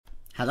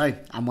Hello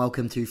and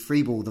welcome to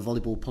Freeball, the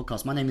volleyball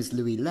podcast. My name is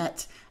Louis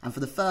Lett, and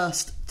for the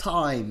first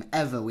time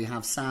ever we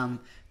have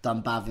Sam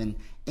Dunbavin,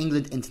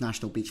 England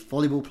international beach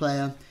volleyball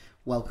player.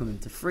 Welcome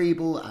to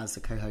Freeball as the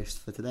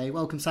co-host for today.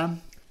 Welcome,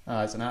 Sam.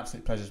 It's an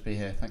absolute pleasure to be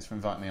here. Thanks for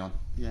inviting me on.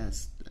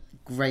 Yes,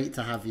 great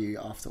to have you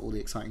after all the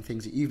exciting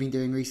things that you've been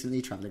doing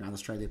recently, travelling around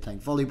Australia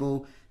playing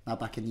volleyball, now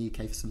back in the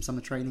UK for some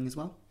summer training as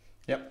well.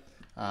 Yep.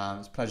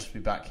 It's a pleasure to be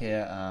back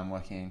here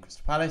working in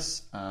Crystal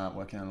Palace,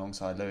 working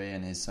alongside Louis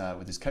and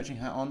with his coaching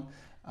hat on.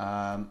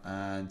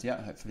 And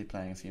hopefully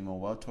playing a few more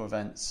World Tour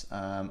events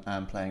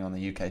and playing on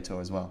the UK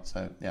Tour as well.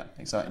 So yeah,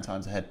 exciting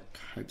times ahead.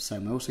 Hope so.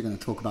 We're also going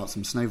to talk about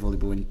some snow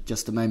volleyball in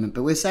just a moment.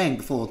 But we were saying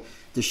before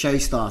the show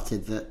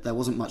started that there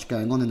wasn't much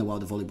going on in the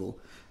world of volleyball.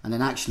 And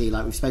then actually,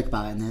 like we spoke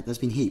about it, and there's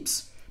been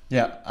heaps.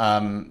 Yeah,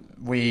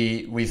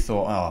 we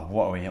thought,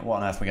 what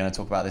on earth are we going to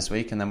talk about this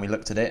week? And then we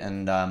looked at it,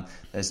 and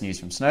there's news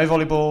from snow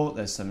volleyball.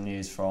 There's some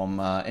news from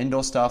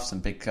indoor stuff, some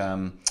big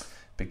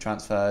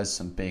transfers,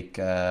 some big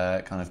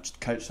kind of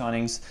coach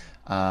signings,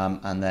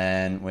 and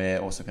then we're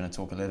also going to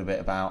talk a little bit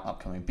about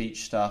upcoming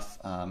beach stuff.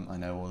 I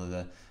know all of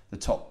the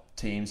top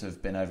teams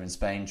have been over in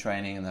Spain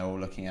training, and they're all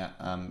looking at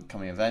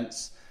coming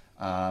events.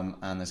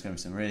 And there's going to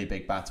be some really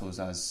big battles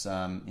as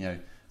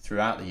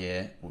throughout the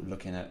year, we're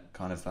looking at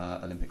kind of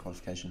Olympic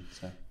qualification.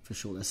 So for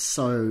sure, there's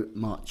so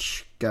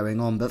much going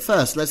on. But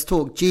first, let's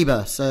talk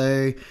Djiba.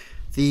 So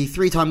the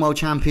three-time world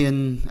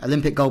champion,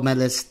 Olympic gold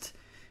medalist,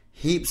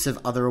 heaps of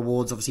other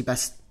awards. Obviously,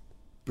 best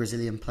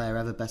Brazilian player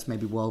ever, best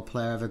maybe world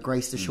player ever.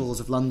 Graced the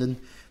shores of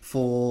London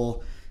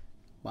for,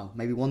 well,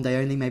 maybe one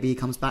day only. Maybe he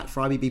comes back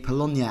for IBB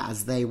Bologna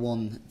as they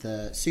won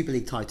the Super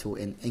League title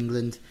in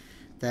England.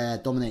 They're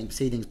dominating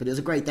proceedings. But it was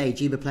a great day.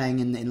 Djiba playing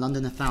in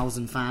London,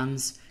 1,000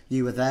 fans.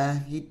 You were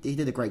there. He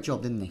did a great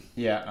job, didn't he?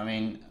 Yeah, I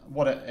mean,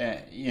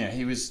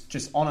 he was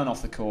just on and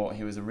off the court.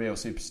 He was a real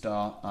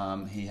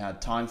superstar. He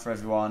had time for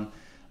everyone.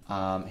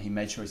 He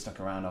made sure he stuck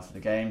around after the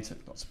game,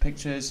 took lots of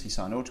pictures. He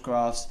signed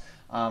autographs.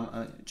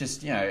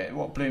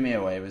 What blew me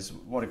away was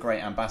what a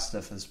great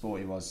ambassador for the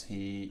sport he was.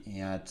 He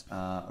had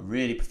a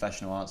really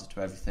professional answer to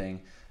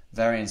everything,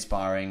 very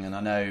inspiring. And I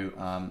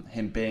know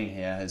him being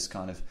here has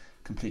kind of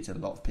completed a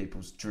lot of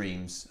people's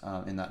dreams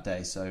in that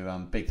day.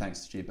 So big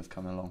thanks to Djiba for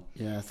coming along.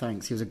 Yeah,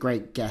 thanks. He was a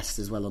great guest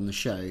as well on the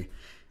show.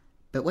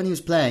 But when he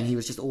was playing, he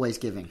was just always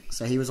giving.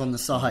 So he was on the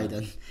side,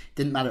 and it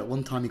didn't matter. At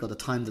one time, he got a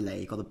time delay,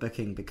 he got a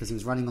booking because he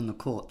was running on the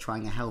court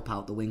trying to help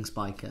out the wing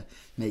spiker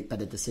make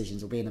better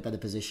decisions or be in a better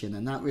position.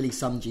 And that really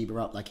summed Djiba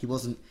up. Like, he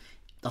wasn't,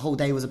 the whole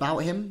day was about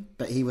him,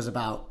 but he was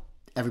about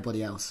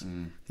everybody else.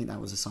 I think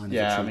that was a sign of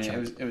a true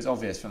champ. It was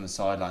obvious from the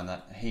sideline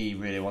that he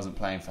really wasn't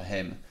playing for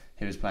him.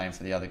 He was playing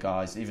for the other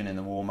guys. Even in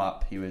the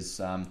warm-up, he was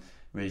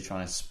really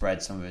trying to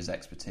spread some of his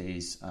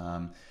expertise.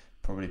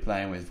 Probably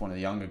playing with one of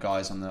the younger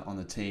guys on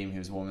the team. He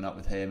was warming up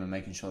with him and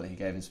making sure that he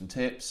gave him some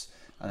tips.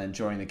 And then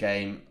during the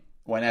game,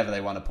 whenever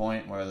they won a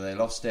point, whether they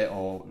lost it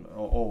or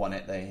won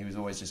it, he was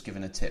always just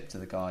giving a tip to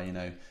the guy,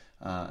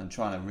 and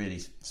trying to really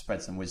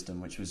spread some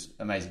wisdom, which was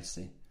amazing to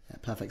see. Yeah,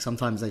 perfect.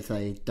 Sometimes they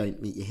say don't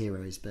meet your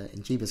heroes, but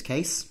in Djiba's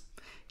case,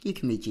 you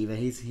can meet Djiba.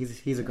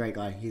 He's a great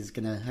guy. He's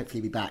going to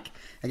hopefully be back.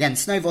 Again,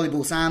 snow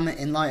volleyball, Sam,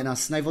 enlighten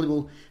us. Snow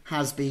volleyball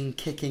has been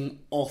kicking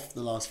off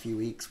the last few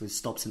weeks with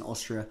stops in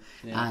Austria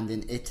and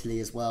in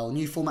Italy as well.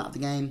 New format of the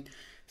game,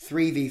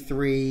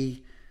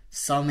 3v3,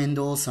 some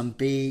indoor, some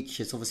beach.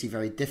 It's obviously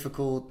very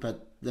difficult,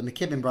 but the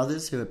McKibben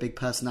brothers, who are big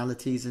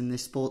personalities in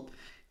this sport,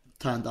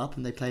 turned up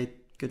and they played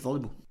good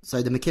volleyball.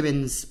 So the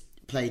McKibbens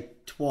played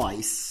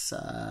twice,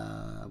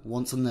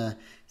 once on the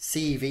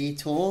CV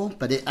tour,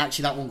 but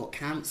that one got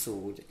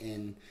cancelled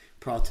in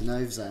Prato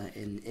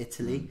in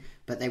Italy,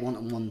 but they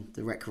won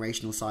the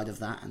recreational side of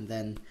that, and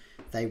then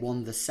they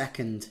won the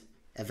second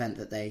event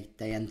that they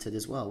entered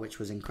as well, which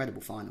was an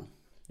incredible final.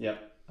 Yeah,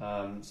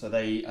 so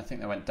I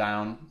think they went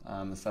down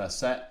the first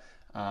set.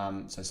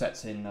 So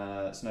sets in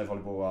snow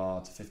volleyball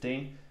are to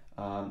 15.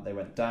 They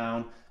went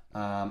down.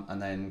 And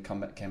then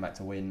came back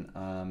to win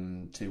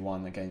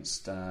 2-1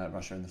 against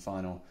Russia in the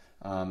final.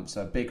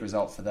 So a big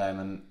result for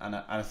them, and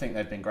I think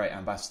they've been great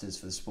ambassadors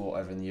for the sport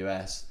over in the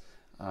US.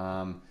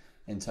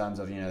 In terms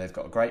of they've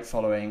got a great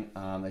following.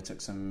 They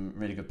took some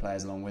really good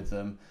players along with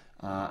them,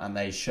 and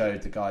they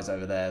showed the guys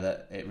over there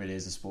that it really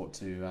is a sport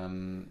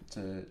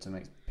to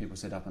make people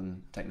sit up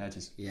and take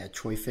notice. Yeah,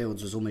 Troy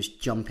Fields was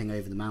almost jumping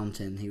over the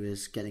mountain. He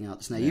was getting out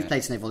the snow. You've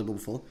played snow volleyball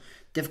before.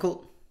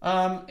 Difficult?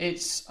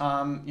 It's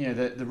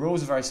the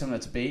rules are very similar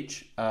to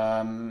beach.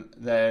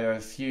 There are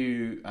a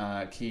few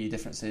key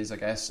differences, I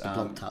guess. The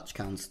block touch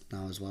counts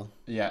now as well.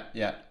 Yeah.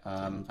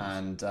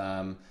 And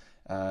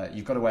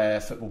you've got to wear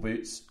football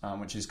boots,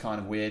 which is kind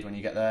of weird when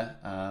you get there.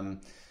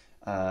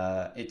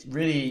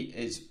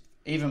 It's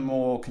even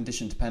more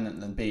condition dependent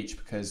than beach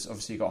because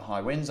obviously you've got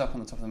high winds up on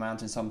the top of the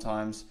mountain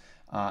sometimes,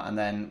 and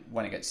then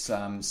when it gets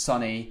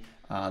sunny.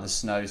 The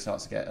snow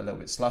starts to get a little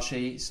bit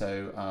slushy,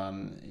 so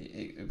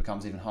it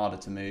becomes even harder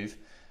to move.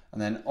 And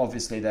then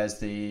obviously there's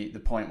the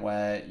point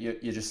where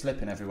you're just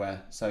slipping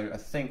everywhere. So I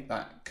think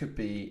that could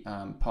be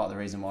part of the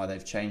reason why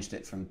they've changed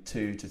it from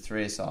 2 to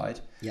 3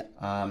 aside. Yep.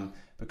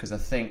 because I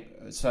think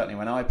certainly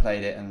when I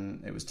played it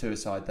and it was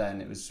two-a-side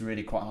then, it was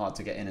really quite hard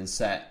to get in and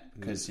set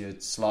because you're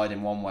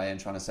sliding one way and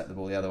trying to set the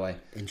ball the other way.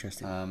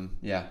 Interesting.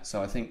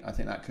 So I think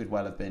that could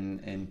well have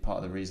been in part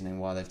of the reasoning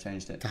why they've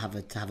changed it. To have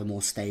a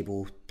more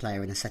stable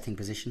player in a setting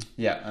position.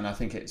 Yeah, and I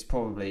think it's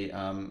probably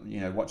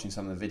watching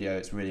some of the video,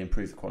 it's really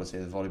improved the quality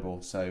of the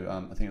volleyball.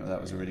 So I think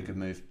that was a really good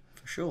move.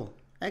 For sure.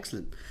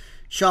 Excellent.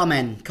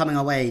 Xiamen coming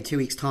our way 2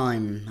 weeks'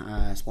 time.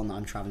 It's one that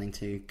I'm travelling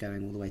to,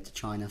 going all the way to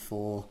China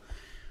for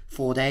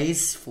 4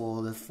 days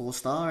for the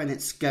 4-star, and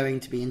it's going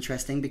to be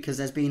interesting because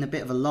there's been a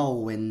bit of a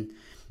lull in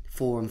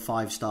 4 and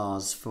 5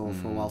 stars for a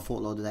while.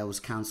 Fort Lauderdale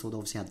was cancelled.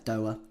 Obviously had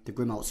Doha. The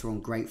Grimmelts are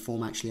on great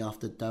form actually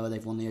after Doha.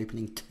 They've won the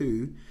opening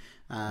 2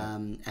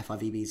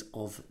 FIVBs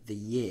of the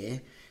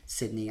year.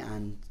 Sydney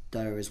and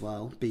Doha as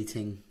well,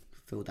 beating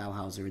Phil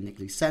Dalhouser and Nick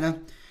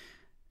Lucena.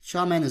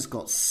 Xiamen has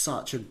got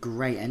such a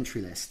great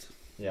entry list.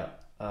 Yeah.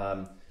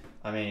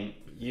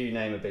 You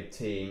name a big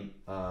team,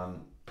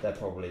 they're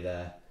probably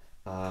there.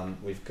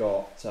 We've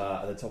got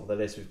at the top of the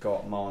list, we've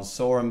got Marwan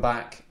Soren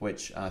back,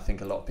 which I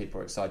think a lot of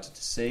people are excited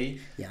to see.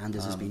 Yeah,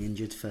 Anders has been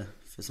injured for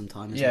some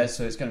time. Yeah,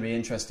 so it's going to be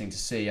interesting to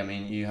see. I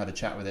mean, you had a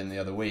chat with him the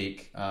other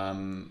week,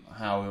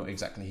 how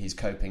exactly he's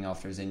coping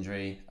after his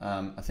injury.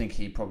 I think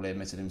he probably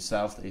admitted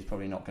himself that he's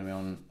probably not going to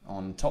be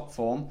on top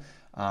form,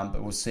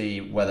 but we'll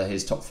see whether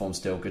his top form's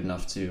still good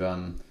enough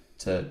to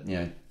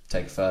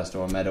take first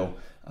or a medal.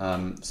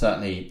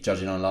 Certainly,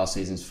 judging on last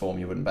season's form,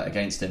 you wouldn't bet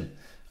against him.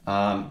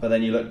 But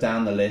then you look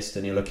down the list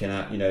and you're looking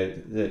at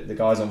the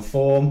guys on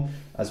form,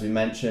 as we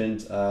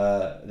mentioned,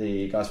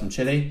 the guys from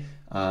Chile,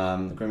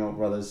 the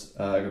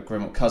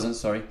Grimmelt cousins.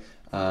 Sorry,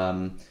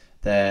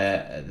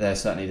 they're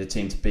certainly the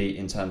team to beat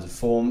in terms of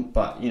form.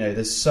 But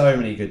there's so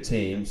many good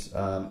teams.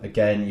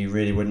 Again, you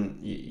really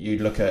wouldn't.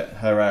 You'd look at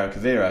Herrera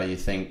Cavira, you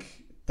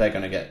think they're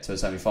going to get to a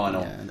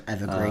semi-final. Yeah, and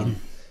Evergreen.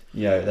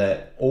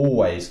 They're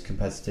always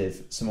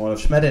competitive. Samoil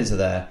Schmedins are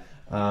there.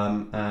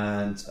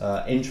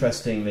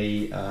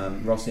 Interestingly,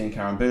 Rossi and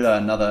Karambula,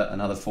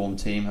 another form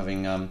team,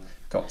 having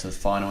got to the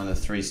final in the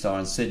 3-star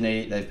in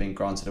Sydney, they've been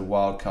granted a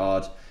wild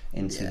card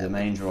into the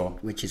main draw,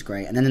 which is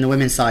great. And then the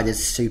women's side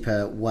is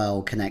super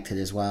well connected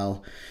as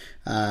well.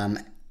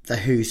 The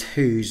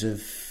who's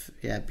of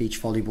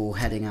beach volleyball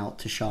heading out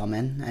to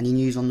Xiamen. Any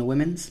news on the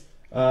women's?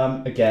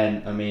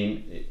 Again,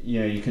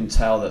 you can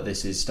tell that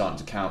this is starting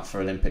to count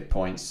for Olympic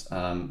points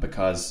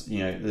because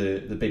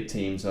the big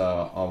teams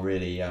are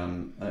really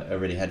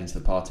heading to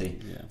the party.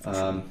 Yeah, for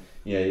sure.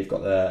 You've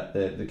got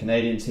the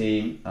Canadian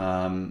team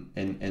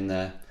in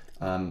there.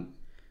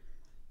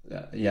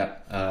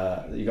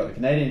 You've got the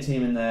Canadian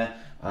team in there.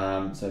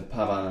 So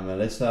Pavan and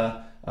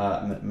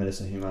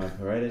Melissa Humana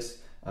Paredes.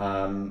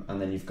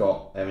 And then you've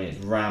got, it's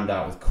rammed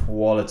out with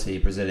quality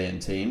Brazilian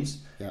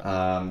teams.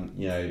 Yeah.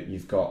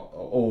 You've got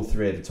all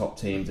 3 of the top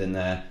teams in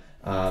there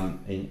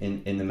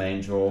in the main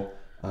draw.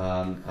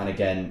 And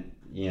again,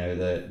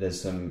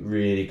 there's some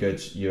really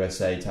good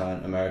USA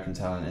talent, American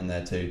talent in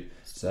there too.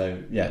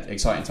 So yeah,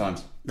 exciting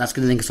times. That's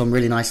going to link us on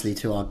really nicely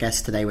to our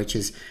guest today, which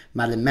is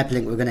Madeline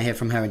Meppelink. We're going to hear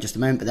from her in just a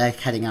moment, but they're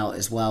heading out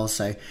as well.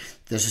 So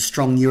there's a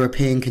strong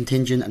European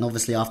contingent, and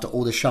obviously after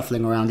all the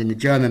shuffling around in the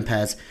German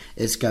pairs,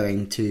 it's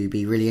going to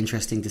be really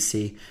interesting to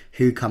see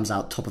who comes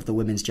out top of the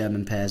women's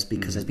German pairs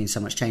because there's been so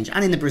much change,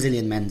 and in the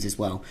Brazilian men's as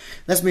well.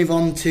 Let's move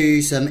on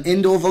to some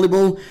indoor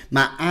volleyball.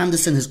 Matt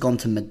Anderson has gone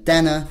to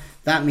Modena.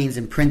 That means,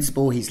 in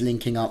principle, he's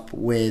linking up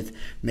with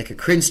Mika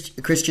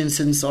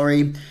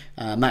Christensen,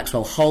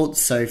 Maxwell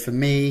Holtz. So for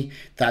me,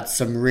 that's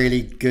some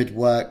really good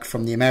work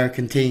from the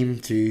American team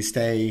to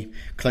stay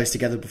close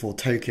together before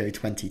Tokyo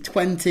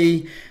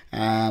 2020.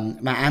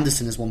 Matt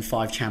Anderson has won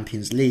 5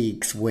 Champions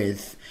Leagues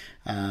with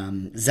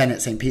Zenit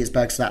St.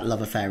 Petersburg, so that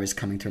love affair is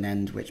coming to an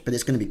end. But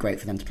it's going to be great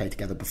for them to play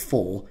together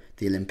before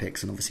the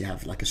Olympics and obviously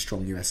have like a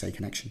strong USA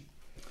connection.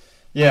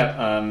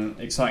 Yeah,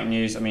 exciting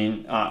news.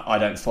 I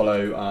don't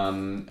follow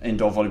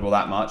indoor volleyball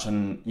that much,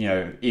 and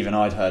even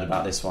I'd heard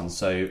about this one,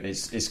 so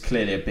it's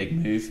clearly a big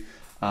move.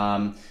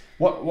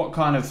 What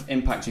kind of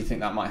impact do you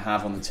think that might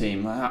have on the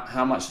team?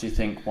 How much do you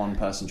think one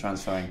person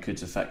transferring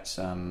could affect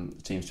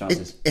the team's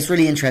chances? It's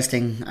really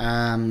interesting.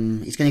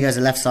 He's going to go as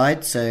a left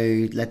side,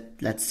 so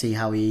let's see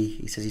how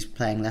he says he's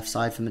playing left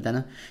side for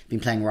Modena. He's been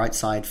playing right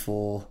side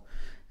for.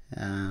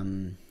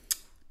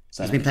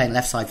 He's been playing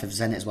left side for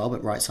Zenit as well,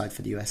 but right side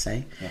for the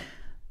USA. Yeah.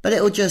 But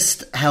it'll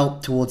just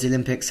help towards the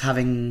Olympics.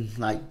 Having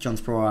John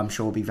Sporro, I'm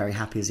sure, will be very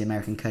happy as the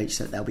American coach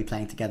that they'll be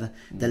playing together.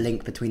 The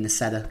link between the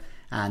setter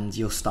and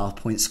your star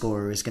point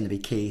scorer is going to be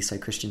key. So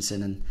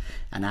Christensen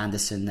and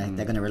Anderson,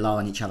 they're going to rely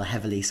on each other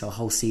heavily. So a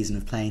whole season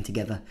of playing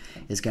together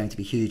is going to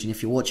be huge. And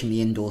if you're watching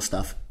the indoor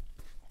stuff,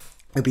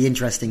 it'll be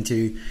interesting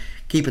to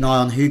keep an eye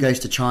on who goes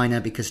to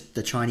China because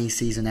the Chinese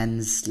season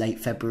ends late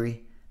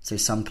February. So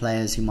some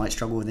players who might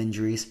struggle with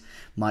injuries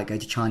might go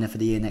to China for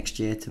the year next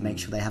year to make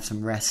sure they have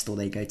some rest, or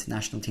they go to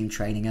national team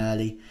training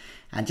early.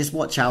 And just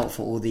watch out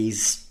for all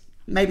these,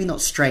 maybe not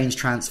strange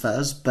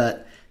transfers,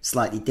 but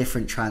slightly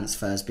different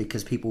transfers,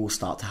 because people will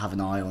start to have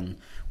an eye on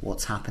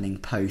what's happening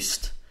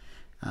post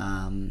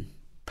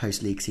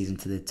league season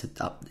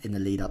in the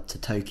lead up to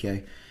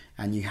Tokyo.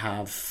 and you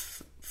have,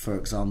 for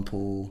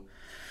example,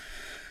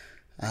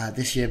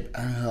 this year.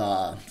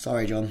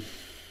 Sorry, John.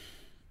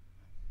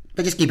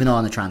 But just keep an eye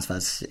on the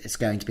transfers. It's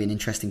going to be an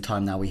interesting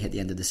time now we hit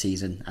the end of the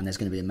season, and there's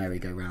going to be a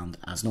merry-go-round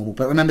as normal.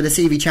 But remember, the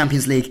CV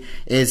Champions League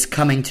is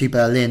coming to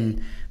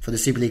Berlin for the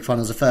Super League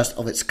finals, the first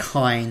of its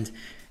kind,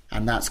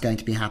 and that's going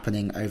to be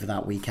happening over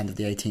that weekend of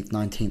the 18th,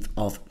 19th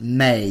of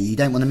May. You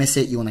don't want to miss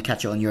it. You want to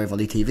catch it on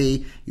Eurovolley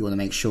TV. You want to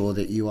make sure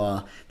that you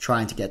are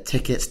trying to get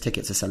tickets.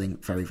 Tickets are selling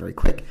very, very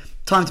quick.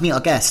 Time to meet our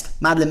guest,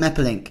 Madeleine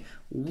Meppelink.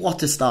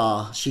 What a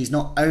star. She's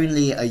not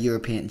only a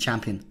European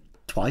champion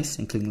twice,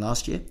 including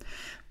last year,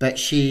 but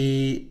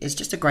she is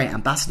just a great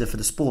ambassador for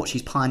the sport.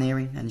 She's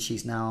pioneering, and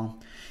she's now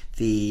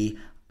the,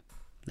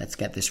 let's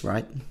get this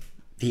right,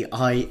 the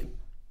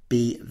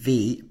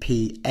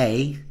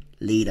IBVPA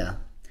leader.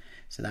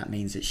 So that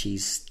means that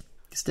she's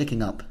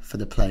sticking up for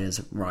the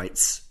players'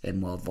 rights in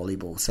world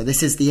volleyball. So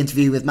this is the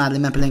interview with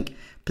Madeleine Meppelink.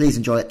 Please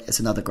enjoy it. It's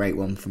another great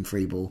one from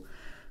Freeball,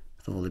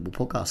 the volleyball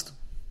podcast.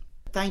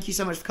 Thank you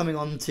so much for coming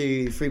on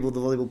to Freeball,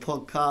 the volleyball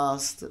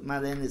podcast.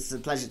 Madeleine, it's a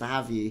pleasure to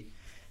have you.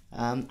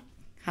 How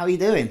are you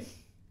doing?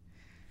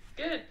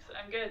 Good,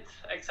 I'm good.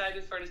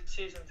 Excited for the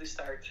season to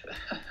start.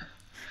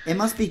 It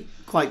must be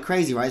quite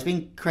crazy, right? It's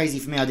been crazy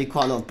for me. I did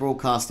quite a lot of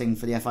broadcasting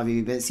for the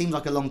FIVB, but it seems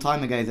like a long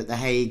time ago that The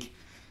Hague,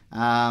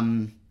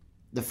 the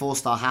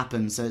 4-star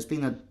happened. So it's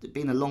been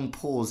a long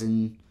pause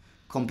in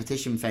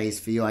competition phase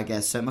for you, I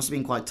guess. So it must have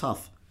been quite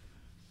tough.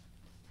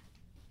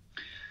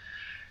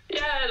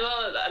 Yeah,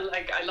 well,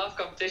 I love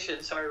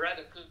competition, so I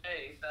rather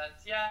play. But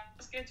yeah,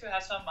 it's good to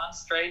have some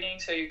months training,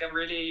 so you can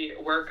really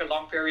work a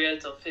long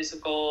period of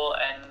physical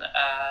and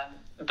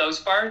those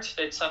parts.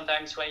 That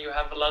sometimes when you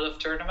have a lot of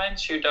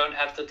tournaments, you don't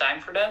have the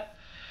time for that.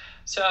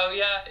 So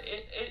yeah,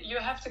 you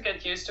have to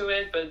get used to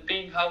it. But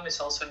being home is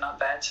also not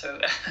bad. So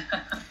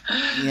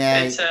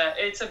yeah,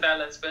 it's a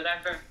balance. But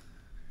I'm very,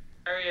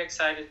 very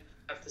excited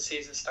to have the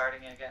season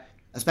starting again.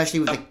 Especially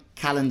with the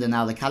calendar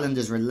now. The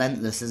calendar's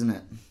relentless, isn't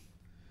it?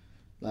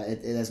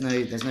 Like there's no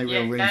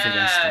real room for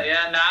rest.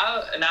 Yeah.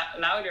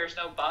 Now there's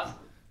no buzz.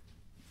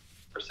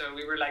 So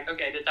we were like,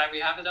 okay, the time we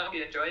have it up,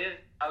 we enjoy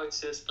it. Now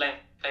it's just play.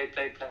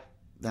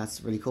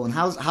 That's really cool. And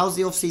how's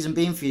the off season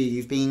been for you?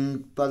 You've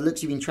been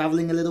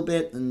traveling a little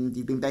bit, and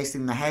you've been based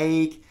in The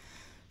Hague.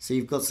 So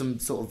you've got some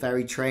sort of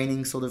very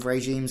training sort of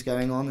regimes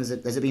going on. Has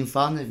it been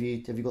fun? Have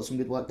you got some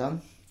good work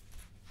done?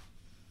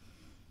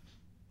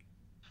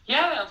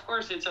 Yeah, of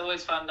course, it's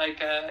always fun.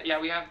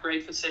 We have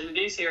great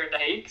facilities here in The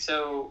Hague.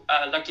 So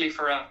luckily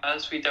for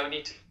us, we don't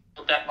need to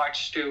do that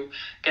much to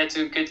get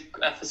to good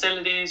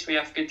facilities. We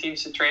have good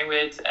teams to train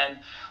with. And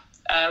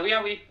we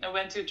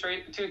went to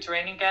 2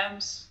 training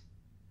camps.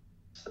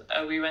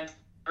 We went to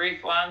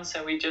brief once,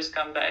 and we just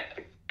come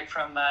back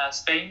from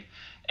Spain.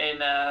 In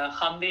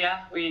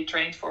Gandia, we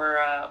trained for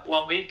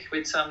 1 week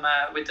with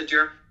the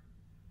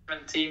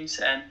German teams.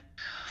 And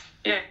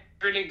yeah,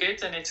 really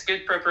good, and it's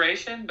good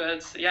preparation.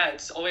 But yeah,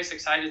 it's always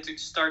excited to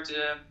start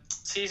the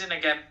season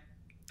again,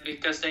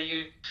 because then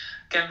you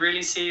can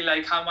really see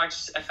like how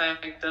much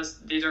effect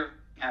did it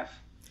have.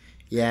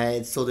 Yeah,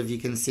 it's sort of, you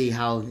can see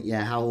how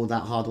all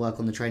that hard work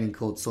on the training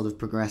court sort of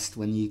progressed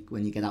when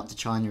you get out to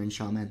China and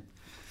Xiamen.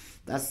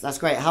 That's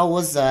great. How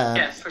was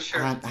for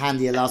sure.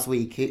 Gandia last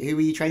week? Who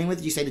were you training with?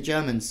 Did you say the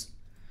Germans?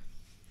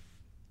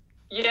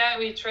 Yeah,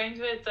 we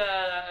trained with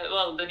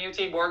the new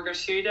team Borger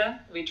Süde.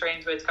 We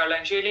trained with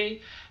Caroline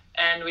Julie.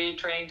 And we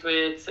trained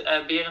with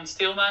Berend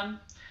Stielman.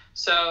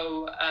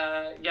 So,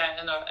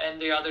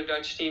 and the other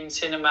Dutch team,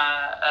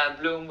 Cinema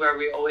Bloom, where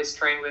we always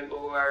train with,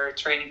 who are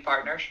training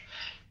partners.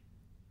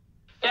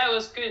 Yeah, it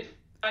was good.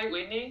 Quite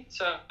windy.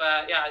 So,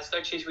 as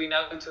Dutchies, we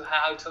know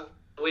how to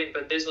win,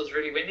 but this was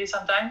really windy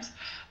sometimes.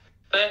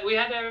 But we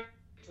had a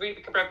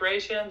really good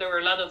preparation. There were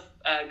a lot of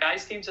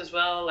guys teams as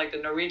well, like the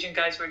Norwegian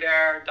guys were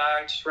there,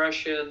 Dutch,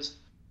 Russians,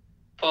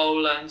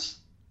 Poland.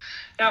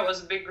 Yeah, it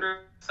was a big group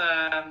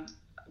of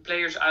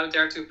players out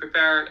there to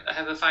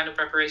have a final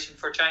preparation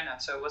for China.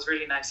 So it was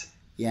really nice.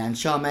 Yeah, and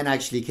Xiamen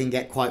actually can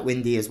get quite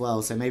windy as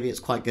well, so maybe it's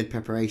quite good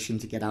preparation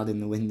to get out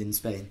in the wind in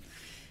Spain.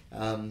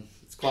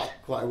 It's quite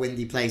a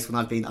windy place. When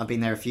I've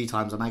been there a few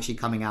times. I'm actually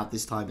coming out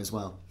this time as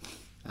well.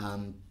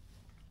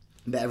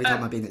 But every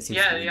time I've been, it seems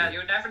to be windy.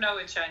 You never know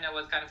in China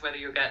what kind of weather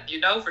you get.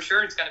 You know for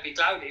sure it's going to be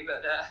cloudy,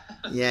 but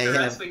the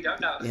rest we don't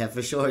know. Yeah,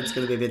 for sure it's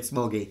going to be a bit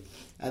smoggy.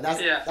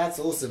 That's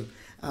awesome.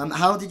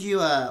 How did you?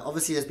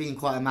 Obviously, there's been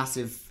quite a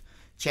massive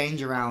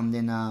change around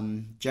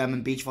in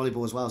German beach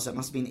volleyball as well, so it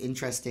must have been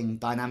interesting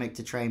dynamic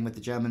to train with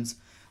the Germans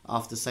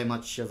after so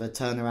much of a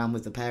turnaround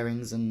with the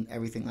pairings and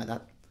everything like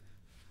that.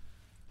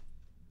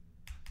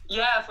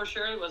 Yeah, for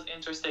sure it was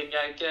interesting.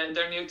 Yeah,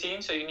 they're a new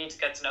team, so you need to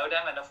get to know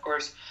them. And of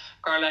course,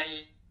 Carla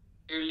and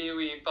Julie,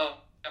 we both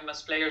them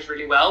as players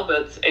really well.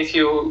 But if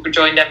you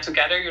join them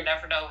together, you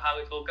never know how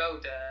it will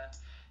go.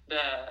 The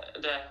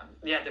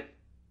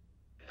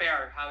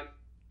pair, how it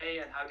play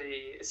and how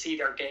they see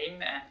their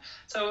game. And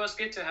so it was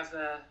good to have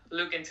a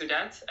look into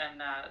that, and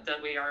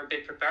that we are a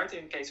bit prepared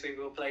in case we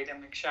will play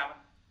them in Xiamen.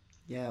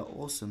 Yeah,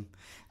 awesome.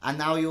 And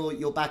now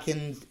you're back at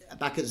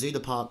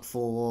Zuiderpark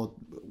for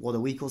what, a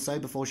week or so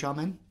before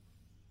Xiamen?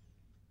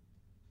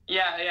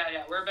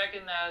 Yeah. We're back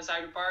in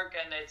Zuiderpark,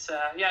 and it's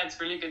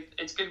really good.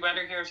 It's good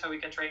weather here, so we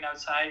can train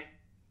outside.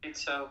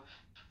 So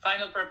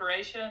final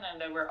preparation, and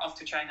then we're off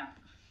to China.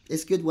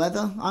 It's good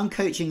weather. I'm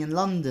coaching in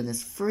London.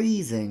 It's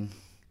freezing.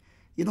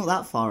 You're not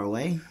that far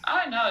away.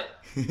 Oh no,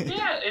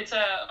 yeah,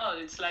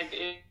 it's like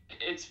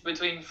it's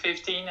between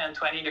 15 and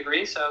 20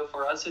 degrees. So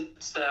for us,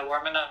 it's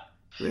warm enough.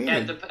 Really? Yeah,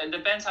 it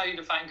depends how you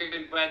define good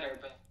weather,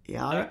 but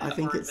yeah, I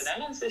think it's. The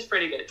Netherlands is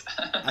pretty good.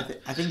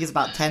 I think it's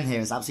about 10 here.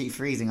 It's absolutely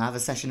freezing. I have a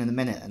session in a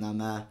minute, and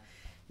I'm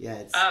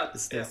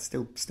it's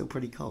still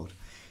pretty cold.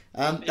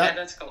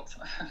 That's cold.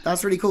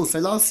 That's really cool. So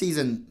last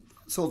season,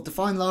 sort of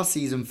define last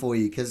season for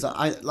you, because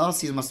last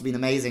season must have been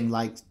amazing.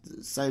 Like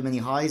so many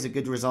highs, a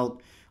good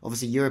result.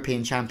 Obviously,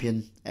 European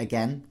champion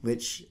again,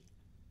 which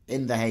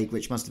in The Hague,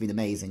 which must have been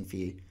amazing for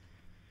you.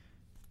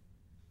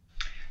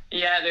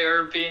 Yeah, the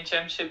European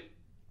Championship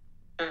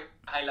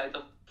highlight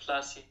of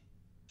last season.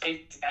 In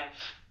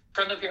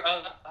front of your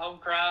own home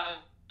crowd,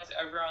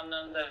 everyone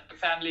in the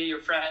family,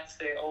 your friends,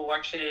 they all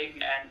watching,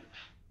 and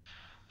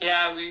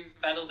yeah, we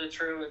battled it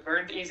through. It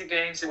weren't easy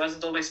games. It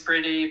wasn't always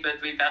pretty,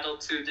 but we battled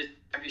to the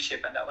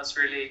championship, and that was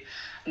really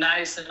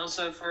nice. And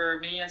also for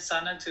me and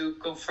Sanne to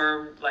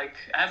confirm, like,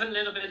 have a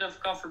little bit of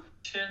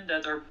confirmation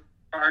that our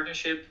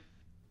partnership.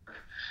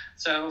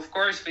 So of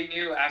course we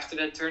knew after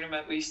that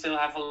tournament we still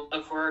have a lot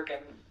of work,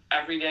 and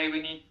every day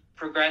we need to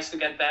progress to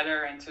get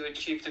better and to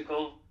achieve the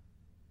goal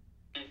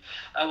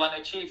I want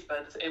to achieve.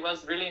 But it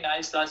was really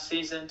nice last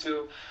season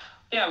to.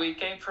 Yeah, we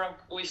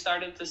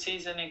started the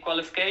season in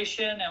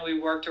qualification, and we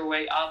worked our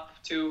way up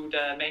to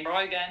the main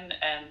draw again.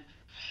 And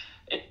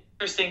it's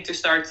interesting to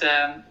start,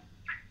 to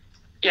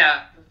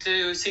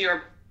see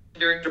our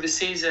during the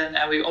season,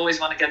 and we always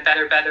want to get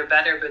better.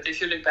 But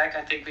if you look back,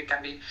 I think we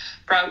can be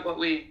proud what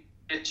we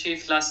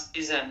achieved last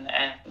season,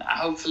 and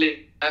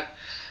hopefully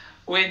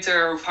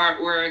winter of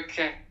hard work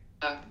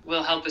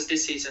will help us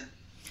this season.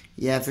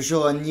 Yeah, for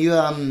sure. And you,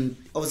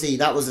 obviously,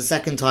 that was the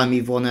second time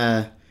you've won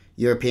a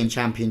European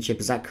Championship,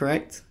 is that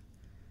correct?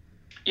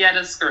 Yeah,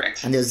 that's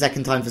correct. And it was the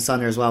second time for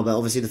Sanne as well, but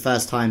obviously the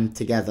first time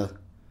together.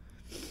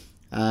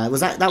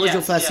 Was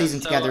your first season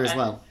together as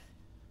well?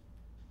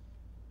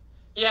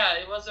 Yeah,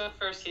 it was her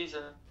first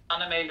season.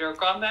 Anna made her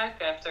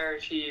comeback after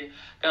she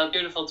got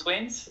beautiful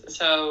twins.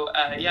 So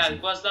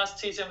it was last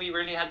season we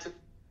really had to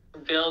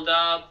build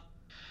up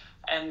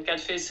and get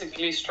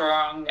physically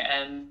strong,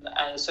 and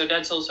so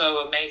that's also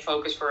a main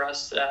focus for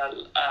us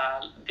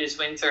this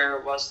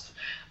winter was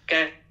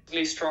get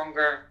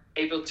stronger,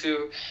 able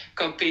to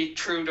compete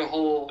through the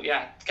whole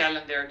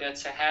calendar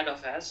that's ahead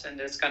of us, and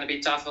it's going to be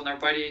tough on our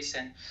bodies,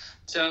 and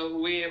so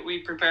we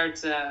prepared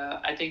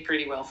I think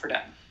pretty well for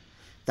that.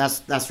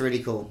 That's really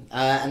cool.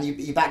 And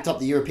you backed up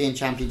the European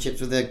Championships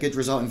with a good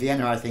result in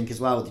Vienna, I think,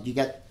 as well.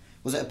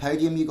 Was it a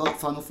podium you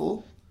got, Final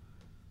Four?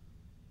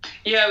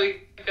 Yeah, we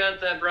got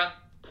the bronze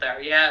there.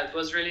 Yeah, it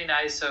was really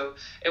nice. So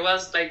it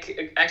was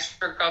like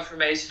extra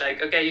confirmation, like,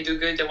 okay, you do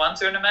good in one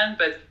tournament,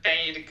 but can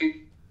you do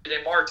good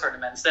in more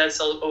tournaments? That's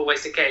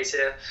always the case.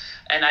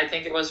 And I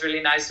think it was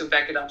really nice to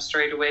back it up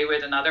straight away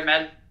with another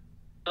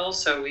medal.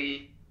 So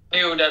we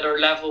knew that our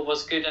level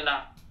was good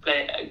enough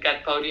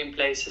get podium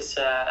places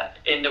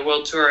in the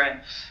World Tour. And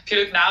if you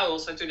look now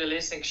also to the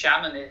listing,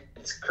 Xiamen,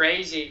 it's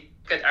crazy.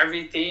 Look at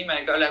every team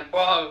and go like,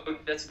 whoa,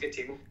 that's a good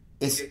team.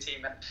 It's a good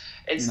team. And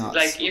it's nuts.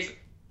 Like if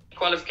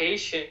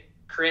qualification,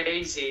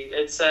 crazy.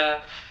 It's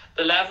the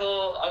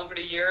level over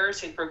the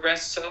years, it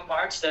progressed so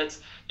much that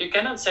you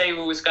cannot say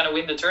who is going to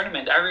win the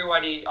tournament.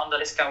 Everybody on the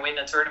list can win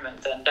the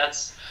tournament, and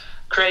that's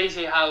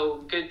crazy how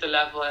good the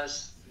level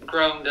has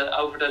grown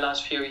over the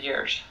last few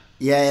years.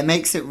 Yeah, it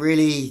makes it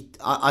really...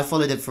 I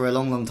followed it for a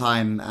long, long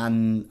time,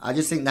 and I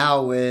just think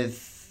now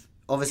with,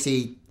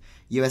 obviously,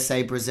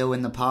 USA, Brazil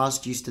in the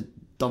past used to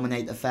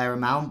dominate a fair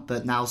amount,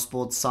 but now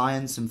sports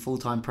science and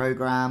full-time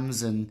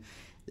programs, and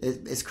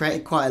it's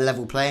created quite a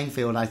level playing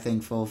field, I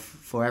think,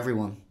 for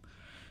everyone.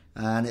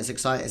 And it's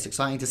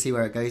exciting to see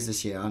where it goes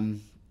this year.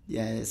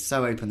 It's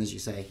so open, as you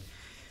say.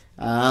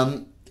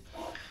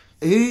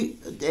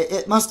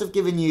 It must have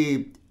given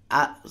you,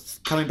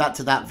 coming back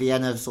to that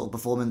Vienna sort of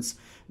performance,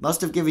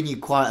 must have given you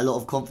quite a lot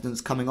of confidence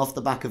coming off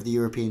the back of the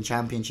European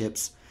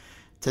Championships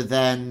to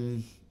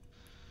then,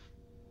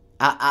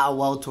 at a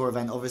World Tour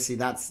event, obviously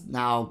that's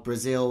now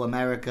Brazil,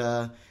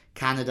 America,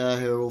 Canada,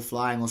 who are all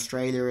flying,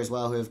 Australia as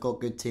well, who have got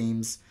good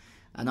teams.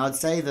 And I'd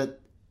say that,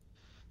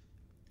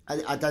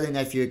 I don't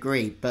know if you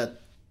agree,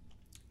 but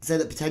I'd say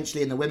that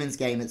potentially in the women's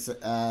game, it's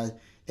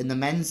in the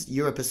men's,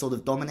 Europe is sort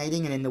of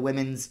dominating, and in the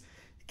women's,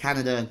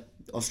 Canada,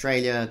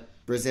 Australia,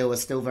 Brazil are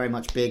still very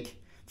much big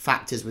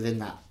factors within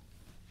that.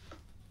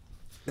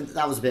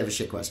 That was a bit of a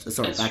shit question.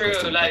 Sorry, it's true.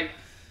 Question, like,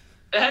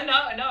 no,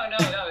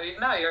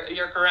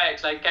 you're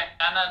correct. Like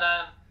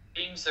Canada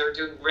teams are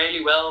doing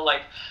really well.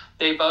 Like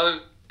they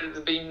both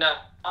been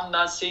on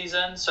that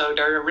season, so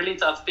they're really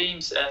tough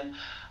teams. And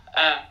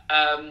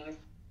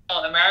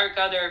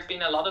America, there have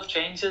been a lot of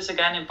changes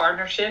again in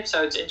partnership,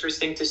 so it's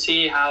interesting to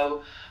see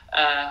how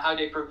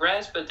they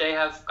progress. But they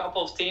have a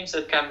couple of teams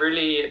that can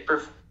really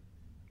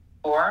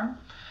perform,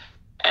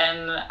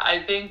 and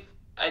I think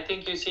I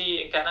think you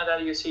see in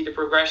Canada, you see the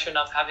progression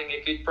of having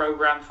a good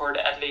program for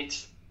the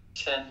athletes,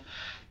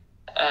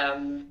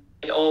 and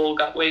they all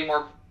got way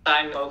more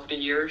time over the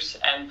years.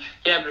 And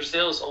yeah,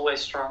 Brazil is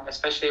always strong,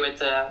 especially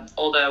with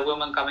all the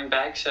women coming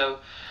back. So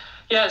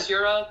yeah, as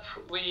Europe,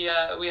 we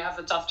have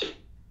a tough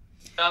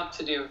job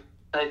to do.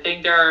 I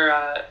think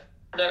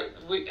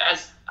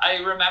as I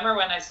remember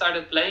when I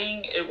started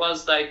playing, it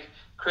was like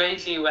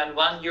crazy when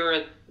one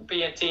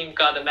European team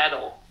got a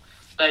medal.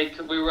 Like,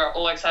 we were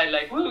all excited,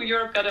 like, woo,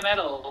 Europe got a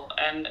medal,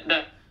 and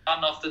that's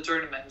one of the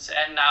tournaments.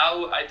 And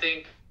now I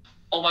think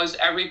almost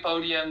every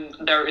podium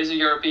there is a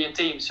European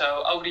team.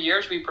 So over the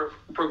years we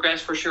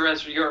progress for sure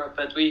as Europe,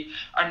 but we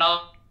are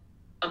not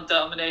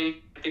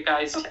dominating the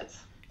guys yet.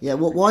 Yeah,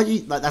 why do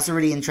you, like, that's a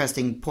really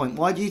interesting point.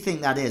 Why do you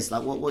think that is?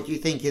 Like, what do you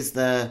think is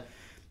the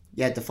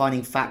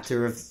defining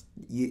factor of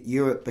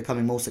Europe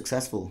becoming more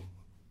successful?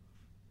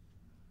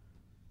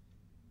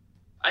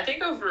 I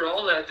think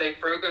overall that the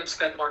programs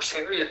got more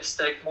serious,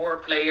 like more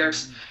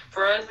players.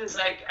 For us, it's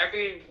like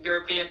every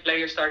European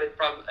player started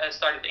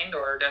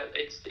indoor. That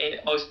it's in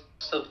most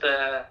of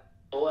the,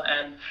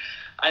 and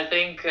I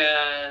think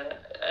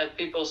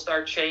people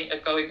start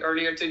going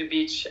earlier to the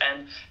beach.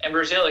 And in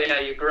Brazil,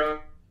 you grow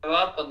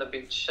up on the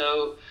beach,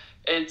 so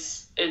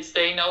it's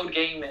they know the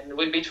game. And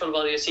with beach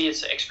volleyball, you see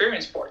it's an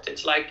experience sport.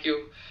 It's like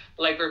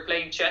we're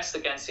playing chess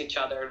against each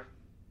other.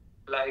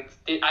 Like,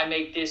 I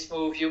make this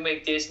move, you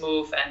make this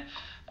move, and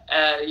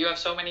you have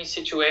so many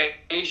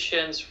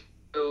situations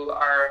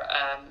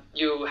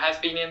you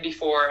have been in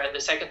before, and the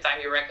second time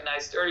you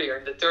recognized earlier,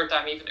 and the third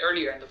time even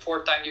earlier, and the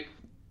fourth time you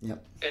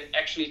can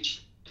actually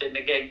cheat in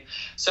the game.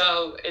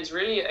 So it's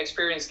really an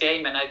experienced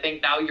game, and I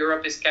think now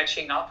Europe is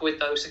catching up with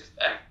those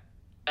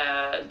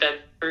that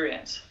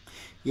experience.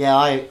 Yeah,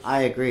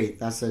 I agree.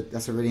 That's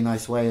a really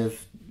nice way of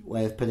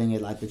putting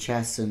it, like the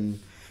chess and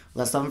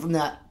all that stuff. And from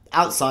that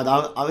outside,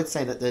 I would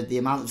say that the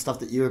amount of stuff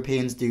that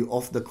Europeans do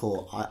off the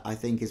court, I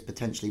think, is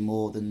potentially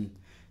more than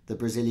the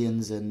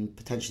Brazilians and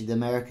potentially the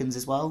Americans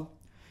as well.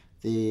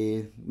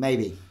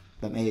 Maybe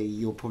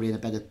you're probably in a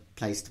better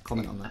place to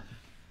comment on that.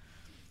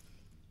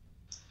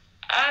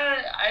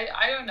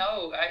 I don't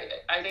know.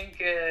 I think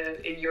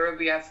in Europe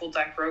we have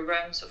full-time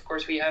programs. Of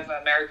course, we have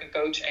American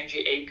coach Angie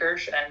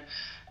Akers, and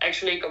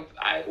actually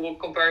I will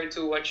compare it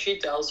to what she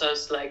tells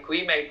us. Like,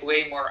 we make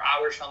way more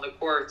hours on the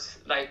court,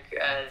 like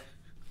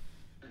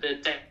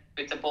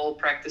with the ball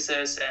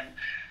practices,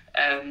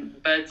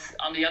 and but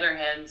on the other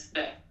hand,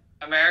 the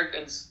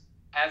Americans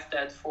have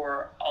that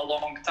for a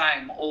long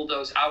time, all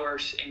those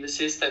hours in the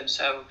system.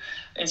 So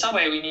in some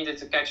way we needed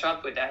to catch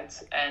up with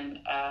that. And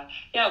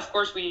of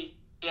course we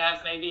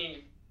have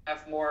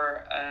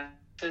more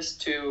access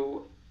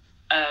to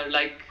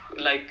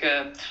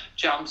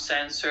jump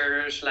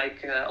sensors,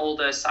 all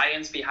the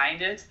science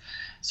behind it.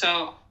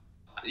 So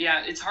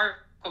it's hard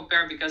to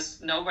compare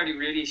because nobody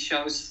really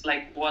shows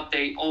like what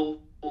they all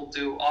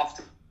do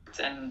after,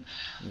 and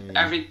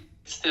every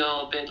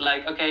still a bit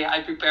like, okay,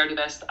 I prepare the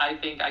best I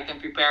think I can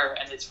prepare,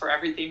 and it's for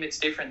every team it's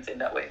different in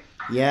that way.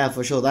 Yeah,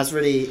 for sure. That's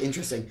really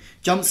interesting.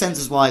 Jump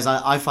sensors wise,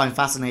 I find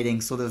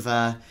fascinating sort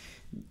of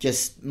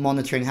just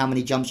monitoring how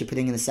many jumps you're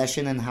putting in a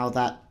session and how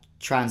that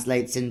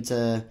translates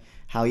into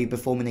how you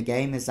perform in a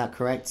game. Is that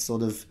correct?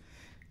 Sort of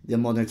the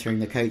monitoring,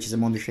 the coaches are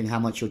monitoring how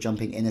much you're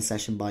jumping in a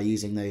session by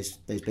using those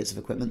bits of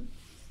equipment.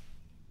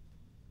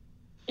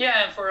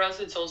 Yeah, and for us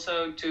it's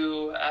also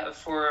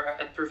for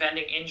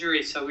preventing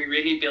injuries. So we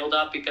really build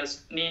up,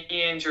 because knee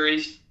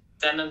injuries,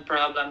 tendon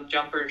problem,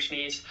 jumpers'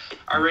 knees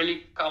are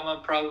really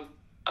common problem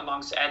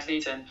amongst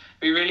athletes, and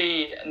we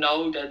really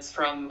know that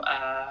from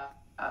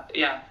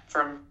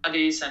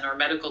studies, and our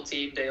medical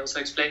team, they also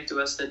explain to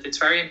us that it's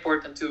very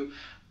important to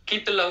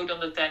keep the load on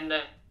the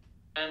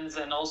tendons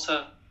and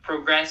also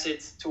progress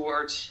it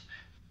towards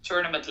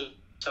tournament.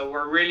 So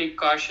we're really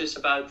cautious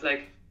about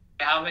like,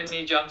 how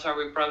many jumps are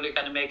we probably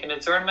going to make in a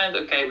tournament?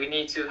 Okay, we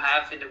need to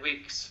have in the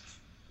weeks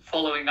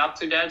following up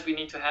to that, we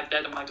need to have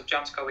that amount of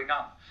jumps going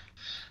on.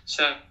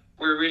 So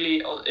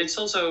it's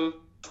also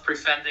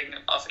preventing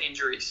of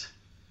injuries.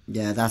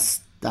 Yeah,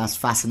 that's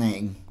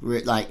fascinating.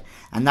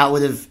 And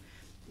that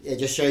it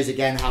just shows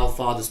again how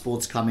far the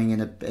sport's coming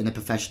in a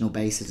professional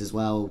basis as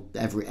well.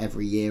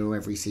 Every year or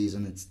every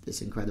season,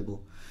 it's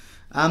incredible.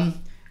 I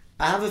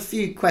have a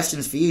few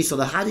questions for you.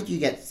 Sort of, how did you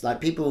get, like,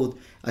 people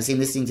I've seen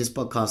listening to this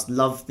podcast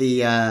love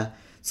the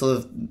sort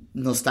of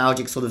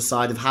nostalgic sort of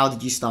side of how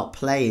did you start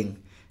playing,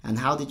 and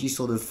how did you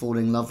sort of fall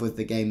in love with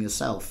the game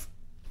yourself?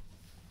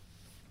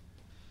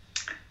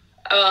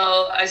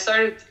 Well, I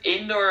started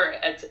indoor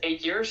at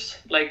 8 years.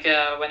 Like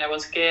when I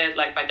was a kid,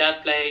 like my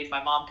dad played,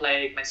 my mom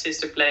played, my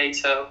sister played,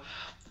 so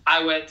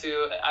I went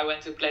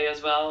to play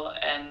as well.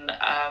 And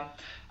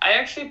I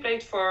actually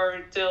played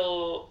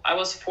till I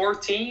was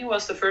 14.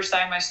 Was the first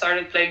time I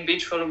started playing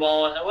beach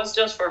volleyball, and it was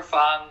just for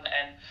fun.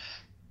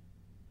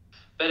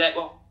 But I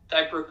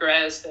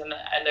progressed, and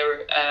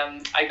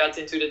I got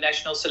into the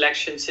national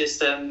selection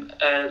system.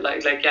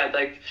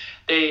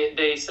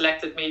 They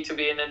selected me to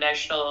be in the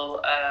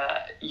national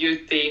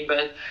youth team.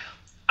 But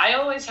I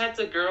always had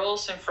the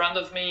girls in front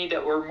of me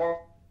that were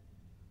more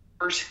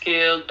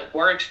skilled,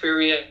 more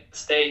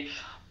experienced.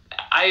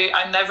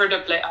 I'm never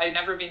I've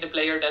never been the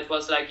player that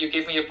was like, you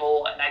give me a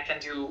ball and I can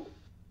do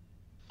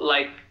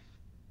like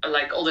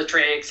all the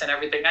tricks and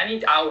everything. I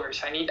need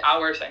hours. I need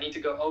to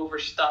go over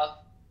stuff,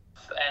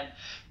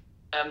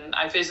 and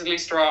I'm physically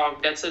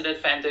strong. That's an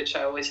advantage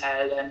I always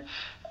had, and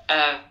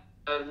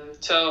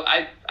so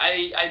I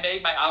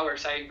made my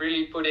hours. I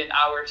really put in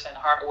hours and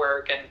hard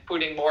work, and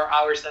putting more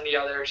hours than the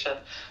others,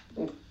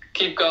 and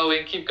keep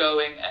going,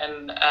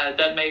 and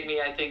that made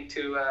me, I think,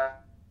 to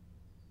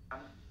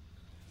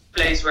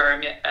place where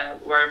I'm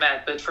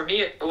at. But for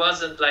me, it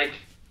wasn't like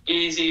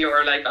easy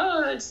or like,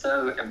 oh, it's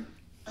so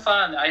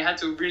fun. I had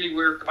to really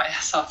work my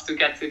ass off to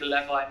get to the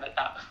level I'm at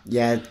now.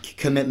 Yeah,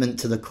 commitment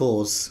to the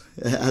cause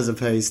as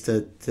opposed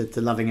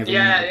to loving every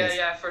minute.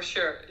 Yeah, for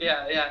sure.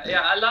 Yeah.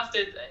 I loved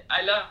it.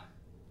 I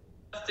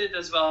loved it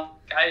as well.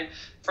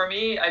 For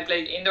me, I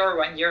played indoor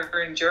 1 year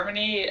in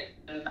Germany,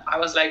 and I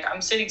was like,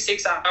 I'm sitting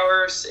 6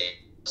 hours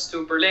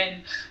to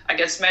Berlin. I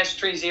get smashed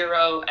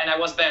 3-0, and I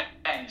was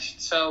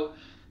benched. So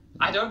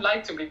I don't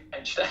like to be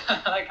benched.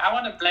 Like, I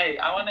want to play.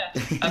 I want to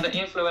have an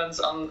influence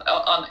on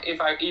if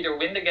I either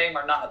win the game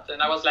or not.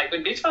 And I was like,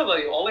 with beach volleyball,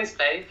 you always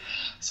play.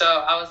 So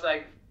I was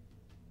like,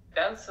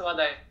 that's what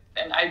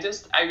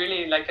I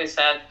really, like I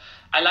said,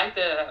 I like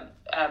the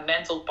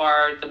mental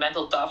part, the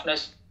mental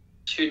toughness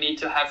you need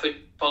to have with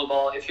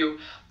volleyball. If you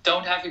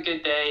don't have a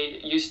good day,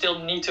 you still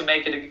need to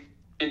make it a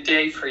good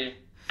day for you,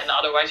 and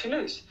otherwise you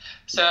lose.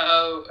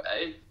 So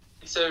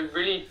it's a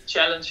really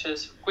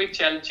quick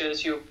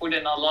challenges. You put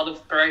in a lot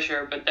of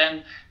pressure, but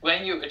then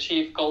when you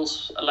achieve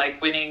goals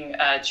like winning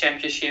a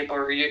championship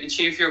or you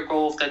achieve your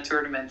goal of that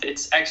tournament,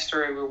 it's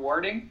extra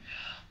rewarding.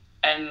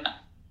 And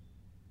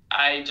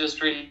I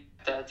just really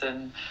that,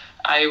 and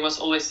I was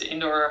always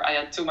indoor. I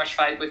had too much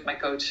fight with my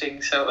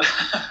coaching, so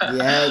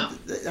yeah,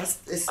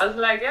 I was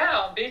like, yeah,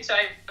 on beach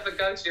I have a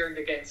coach during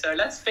the game, so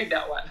let's pick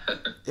that one.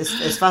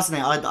 It's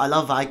fascinating.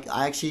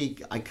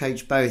 I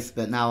coach both,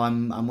 but now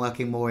I'm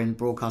working more in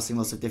broadcasting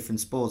lots of different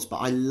sports. But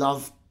I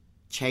love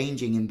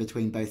changing in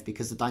between both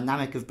because the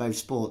dynamic of both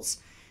sports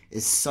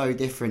is so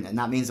different, and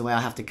that means the way I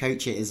have to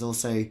coach it is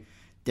also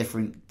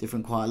different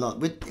quite a lot.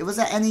 Was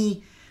there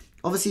any?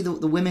 Obviously,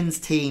 the women's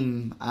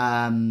team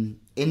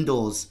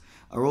indoors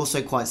are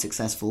also quite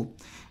successful.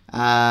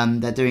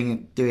 They're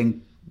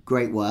doing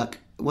great work.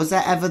 Was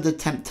there ever the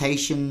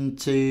temptation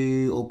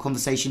or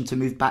conversation to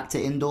move back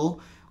to indoor,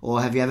 or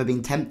have you ever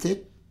been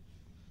tempted?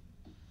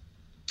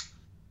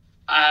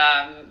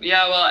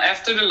 Yeah, well,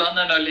 after the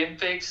London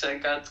Olympics, I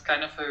got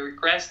kind of a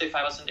request if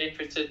I wasn't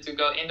interested to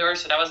go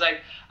indoors, and I was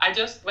like, I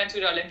just went to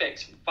the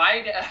Olympics.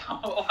 Why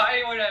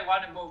would I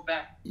want to move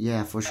back?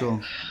 Yeah, for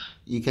sure.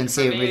 You can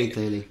see it really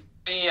clearly.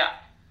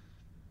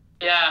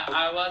 Yeah,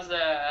 I was.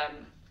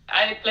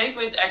 I played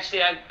with,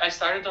 actually, I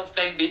started off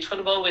playing beach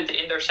volleyball with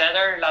the indoor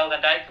setter, Laura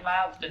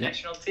Dijkema of the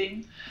national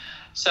team.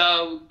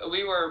 So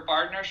we were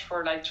partners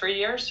for like 3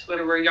 years when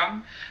we were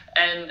young.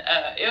 And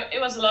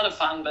it was a lot of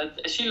fun,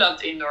 but she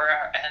loved indoor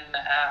and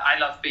I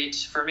love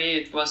beach. For me,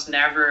 it was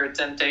never a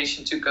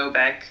temptation to go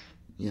back.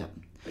 Yeah.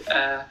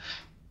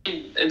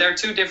 They're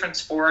two different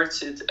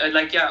sports.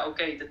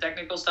 The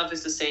technical stuff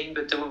is the same,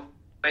 but the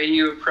way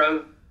you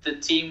approach the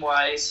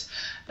team-wise,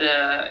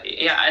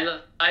 I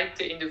like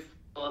the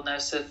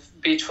individualness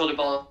of beach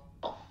volleyball.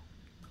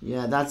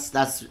 Yeah,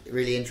 that's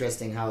really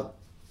interesting how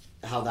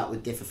that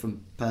would differ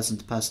from person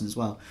to person as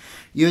well.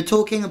 You were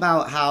talking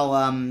about how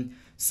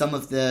some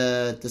of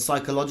the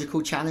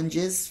psychological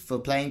challenges for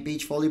playing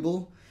beach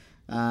volleyball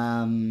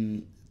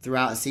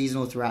throughout a season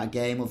or throughout a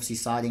game, obviously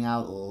siding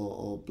out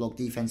or block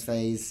defense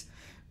phase.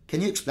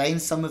 Can you explain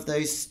some of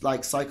those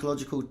like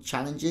psychological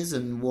challenges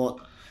and what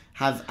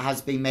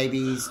has been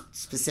maybe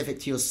specific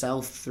to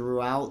yourself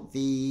throughout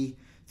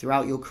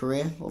your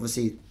career?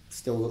 Obviously,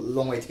 still a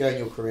long way to go in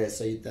your career,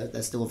 so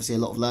there's still obviously a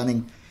lot of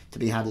learning to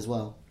be had as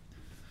well.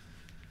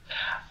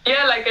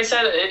 Yeah, like I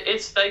said,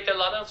 it's like a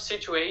lot of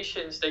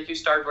situations that you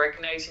start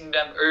recognizing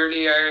them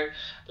earlier,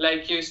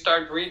 like you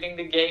start reading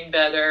the game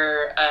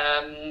better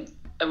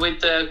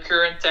with the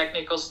current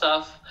technical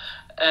stuff.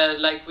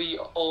 Like we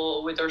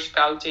all, with our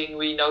scouting,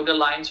 we know the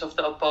lines of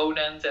the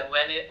opponent and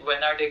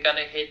when are they going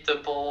to hit the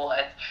ball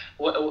and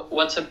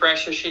what's a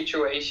pressure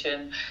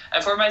situation.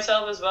 And for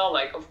myself as well,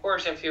 like, of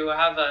course, if you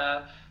have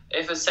a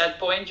set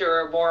point,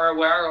 you're more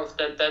aware of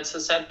that's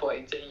a set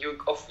point, and you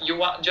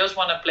just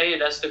want to play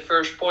it as the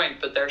first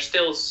point, but there's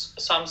still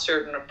some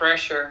certain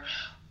pressure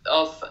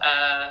of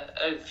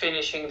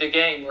finishing the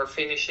game or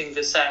finishing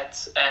the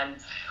set. And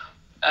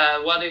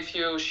what if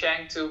you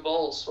shank 2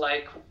 balls?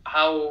 Like,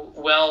 how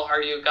well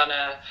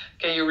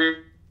can you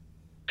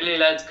really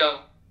let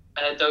go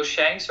those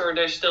shanks, or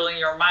they're still in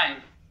your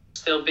mind?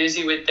 Still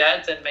busy with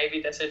that, and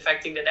maybe that's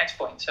affecting the next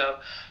point. So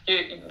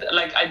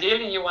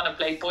ideally you want to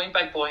play point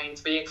by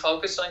point, being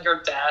focused on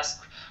your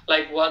task,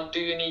 like what do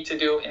you need to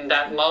do in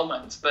that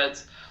moment.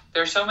 But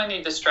there's so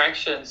many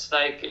distractions,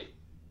 like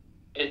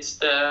it's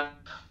the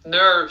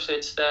nerves,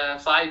 it's the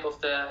vibe of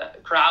the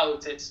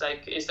crowd, it's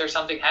like, is there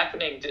something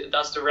happening?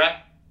 Does the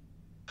ref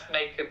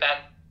make a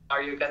bet?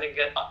 Are you gonna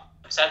get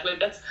upset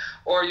with it,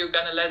 or you're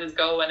gonna let it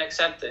go and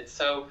accept it.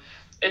 So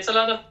it's a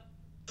lot of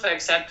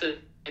acceptance.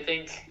 I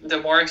think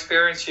the more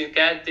experience you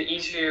get, the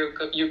easier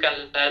you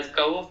can let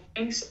go of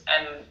things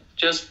and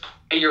just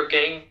play your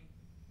game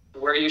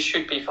where you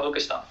should be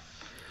focused on.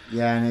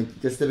 Yeah,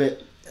 and just a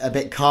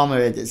bit calmer.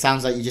 It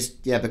sounds like you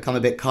just become a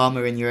bit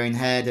calmer in your own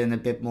head and a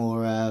bit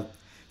more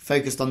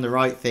focused on the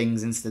right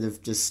things instead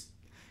of just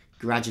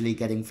gradually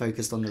getting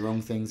focused on the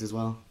wrong things as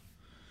well.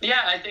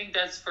 Yeah, I think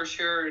that's for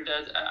sure.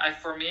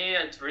 That for me,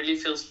 it really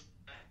feels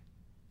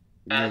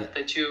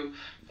that you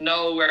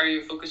know where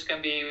your focus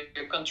can be,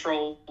 your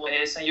control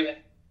is, and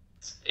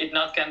it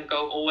not can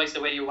go always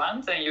the way you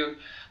want, and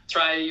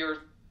you're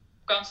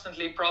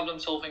constantly problem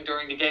solving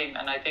during the game,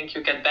 and I think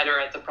you get better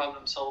at the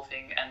problem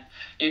solving, and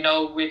you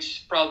know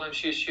which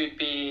problems you should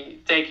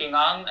be taking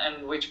on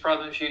and which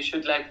problems you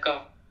should let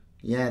go.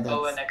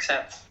 Go and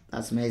accept.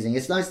 That's amazing.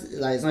 It's nice.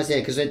 It's nice to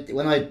hear, because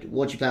when I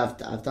watch you play,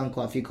 I've done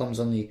quite a few comms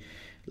on you.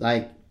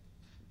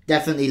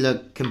 Definitely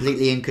look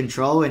completely in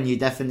control, and you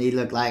definitely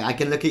look like, I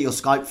can look at your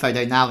Skype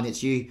photo now, and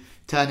it's you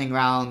turning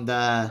around,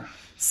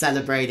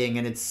 celebrating,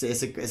 and it's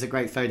a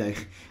great photo.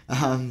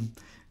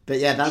 But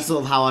yeah, that's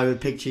sort of how I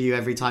would picture you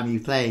every time you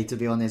play, to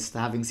be honest,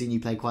 having seen you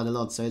play quite a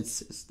lot. So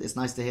it's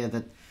nice to hear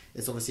that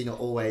it's obviously not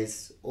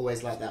always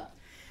like that.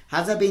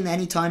 Has there been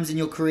any times in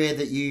your career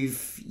that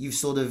you've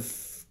sort of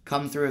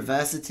come through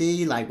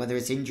adversity, like whether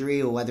it's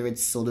injury or whether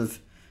it's sort of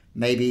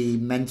maybe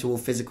mental or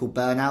physical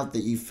burnout,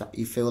 that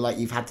you feel like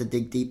you've had to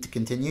dig deep to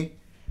continue?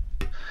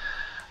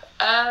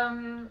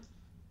 I'm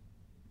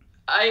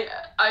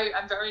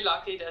very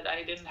lucky that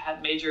I didn't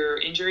have major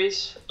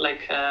injuries,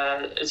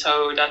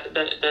 so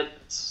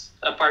that's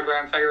a part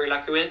where I'm very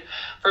lucky with.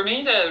 For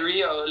me, the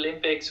Rio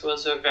Olympics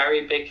was a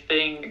very big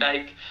thing.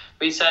 Like,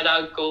 we set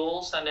out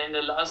goals, and in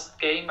the last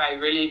game I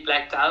really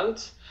blacked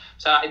out.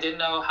 So I didn't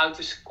know how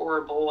to score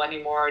a ball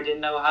anymore. I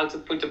didn't know how to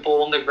put the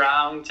ball on the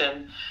ground,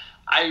 and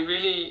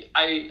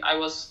I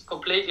was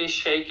completely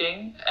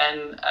shaking.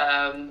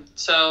 And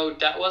so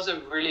that was a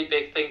really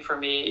big thing for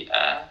me.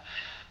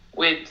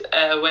 With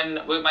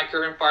my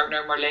current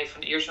partner Marleen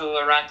van Iersel,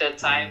 around that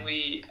time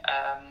we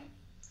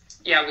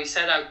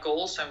set out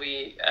goals, and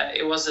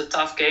it was a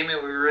tough game,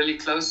 and we were really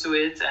close to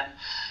it. And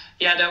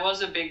yeah, that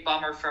was a big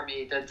bummer for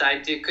me that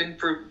I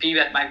couldn't be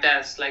at my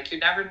best. Like, you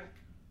never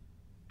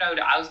know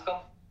the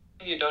outcome.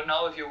 You don't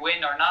know if you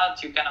win or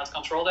not. You cannot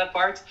control that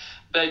part,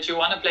 but you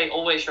want to play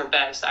always your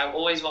best. I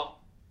always want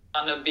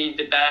to be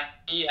the best,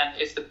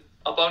 and if the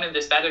opponent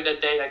is better that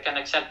day, I can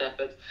accept that.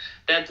 But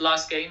that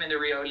last game in the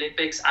Rio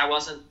Olympics, I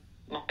wasn't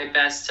my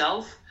best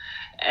self,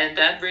 and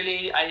that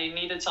really, I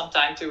needed some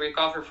time to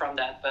recover from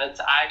that. But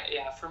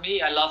for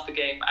me, I love the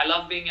game. I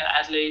love being an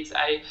athlete.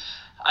 I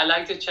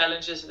like the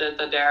challenges that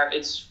are there.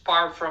 It's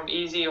far from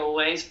easy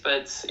always,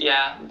 but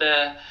yeah,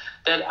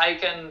 that I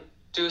can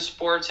do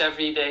sports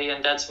every day,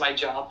 and that's my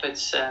job.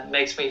 It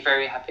makes me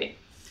very happy.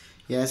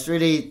 Yeah, it's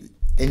really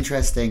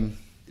interesting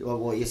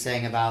what you're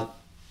saying about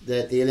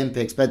the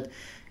Olympics, but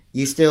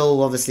you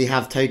still obviously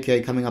have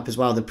Tokyo coming up as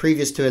well. The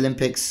previous two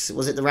Olympics,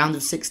 was it the round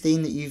of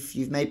 16 that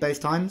you've made both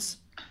times?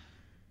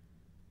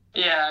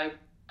 Yeah,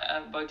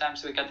 both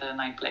times we got the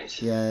 9th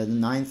place. Yeah, the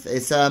 9th.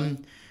 It's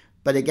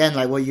but again,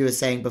 like what you were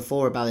saying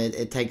before about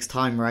it takes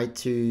time, right,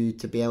 to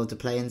be able to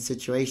play in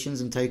situations,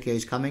 and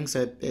Tokyo's coming,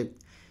 so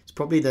it's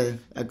probably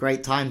a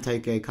great time,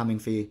 Tokyo coming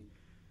for you.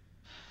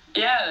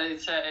 Yeah,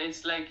 it's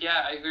like,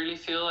 I really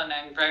feel, and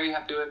I'm very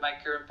happy with my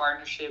current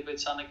partnership with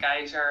Sanne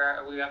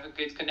Keizer. We have a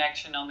good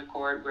connection on the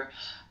court. We're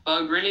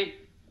both really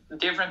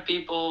different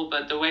people,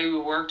 but the way we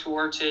work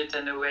towards it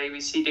and the way we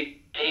see the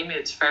game,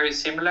 it's very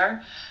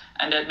similar,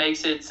 and that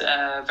makes it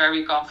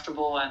very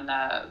comfortable and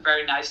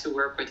very nice to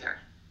work with her.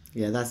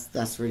 Yeah,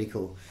 that's really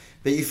cool.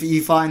 But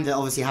you find that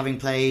obviously, having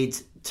played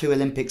two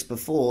Olympics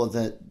before,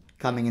 that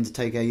coming into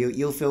Tokyo,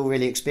 you'll feel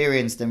really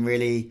experienced, and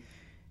really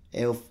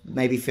it'll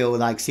maybe feel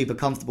like super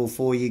comfortable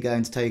for you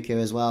going to Tokyo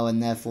as well,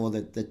 and therefore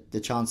the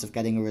chance of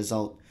getting a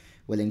result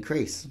will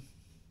increase.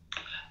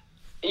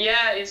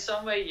 Yeah, in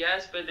some way,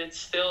 yes, but it's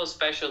still a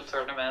special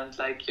tournament.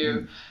 Like,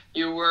 you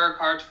work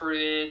hard for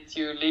it.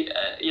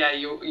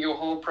 Your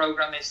whole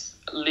program is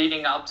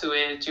leading up to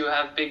it. You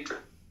have big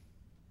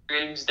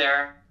dreams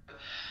there.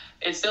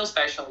 It's still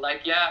special.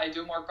 Like, I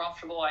do more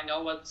comfortable. I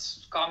know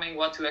what's coming,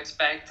 what to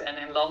expect. And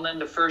in London,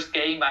 the first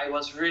game, I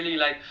was really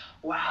like,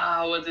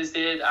 wow, what is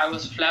this? I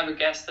was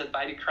flabbergasted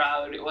by the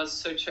crowd. It was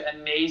such an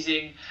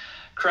amazing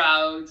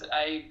crowd.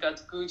 I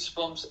got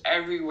goosebumps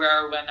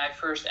everywhere when I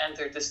first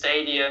entered the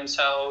stadium.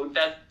 So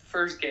that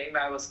first game,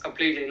 I was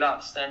completely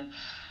lost. And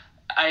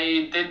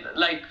I did,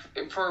 like,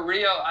 for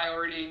Rio, I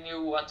already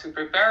knew what to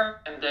prepare.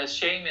 And the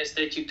shame is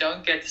that you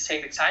don't get the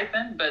same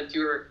excitement, but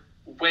you're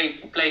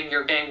playing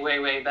your game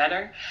way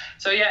better.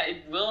 So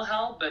it will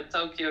help, but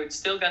Tokyo, it's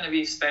still going to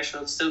be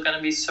special. It's still going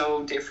to be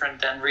so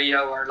different than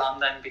Rio or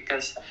London,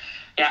 because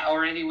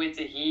already with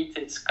the heat,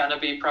 it's going to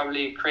be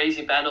probably a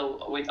crazy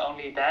battle with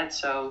only that.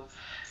 So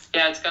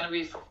it's going to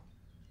be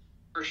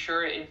for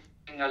sure in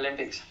the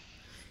Olympics.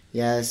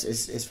 Yeah,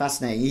 it's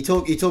fascinating. You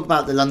talk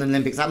about the London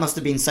Olympics. That must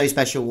have been so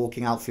special,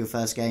 walking out for your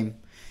first game.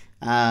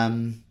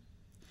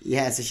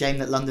 Yeah, it's a shame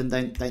that London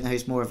don't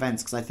host more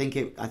events, because I think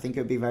it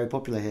would be very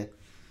popular here.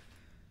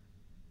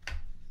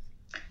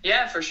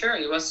 Yeah, for sure.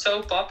 It was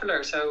so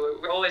popular. So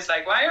we're always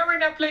like, why are we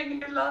not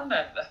playing in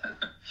London?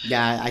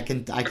 Yeah, I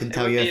can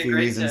tell you a few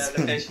reasons.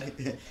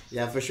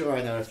 Yeah, for sure,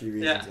 I know a few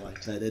reasons why.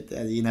 But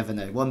you never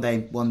know. One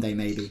day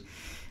maybe.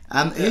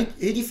 Who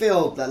do you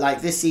feel that,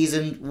 like, this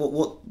season?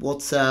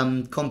 What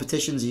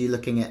competitions are you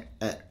looking at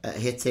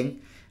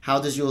hitting? How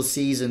does your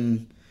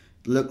season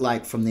look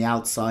like from the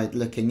outside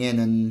looking in,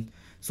 and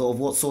sort of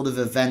what sort of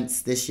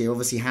events this year?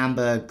 Obviously,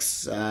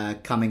 Hamburg's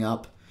coming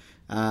up.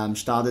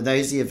 Stade, are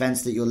those the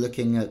events that you're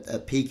looking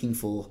at peaking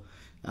for?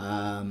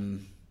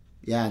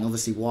 Yeah, and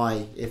obviously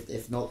why?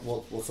 If not,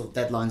 what sort of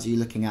deadlines are you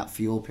looking at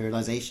for your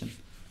periodization?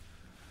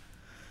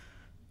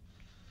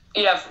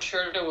 Yeah, for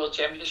sure, the World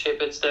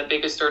Championship. It's the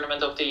biggest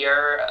tournament of the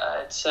year.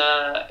 It's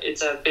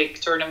a big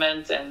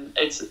tournament, and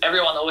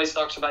everyone always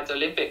talks about the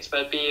Olympics,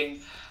 but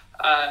doing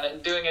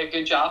a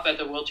good job at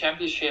the World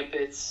Championship,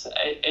 it's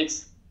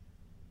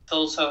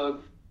also a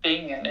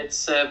thing, and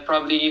it's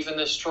probably even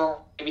a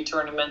strong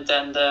tournament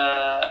than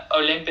the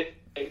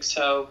Olympics.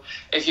 So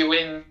if you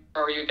win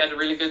or you get a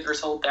really good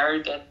result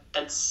there,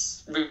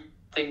 that's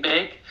really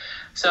big.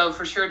 So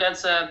for sure,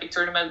 that's a big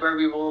tournament where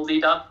we will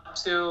lead up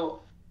to.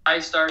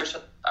 iStars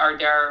are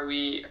there.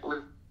 We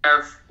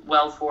are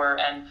well for,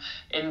 and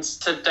in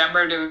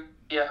September there will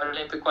be an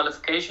Olympic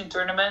qualification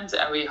tournament,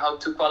 and we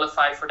hope to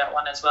qualify for that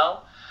one as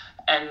well.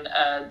 And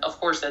of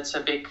course, that's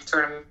a big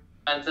tournament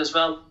as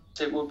well.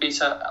 It would be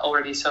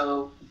already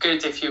so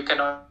good if you can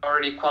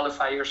already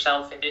qualify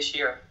yourself in this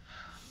year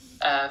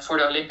for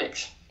the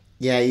Olympics.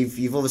 Yeah,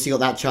 you've obviously got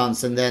that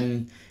chance, and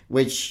then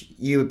which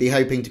you would be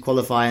hoping to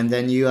qualify, and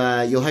then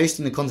you're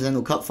hosting the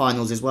Continental Cup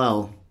finals as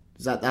well.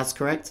 That's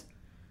correct?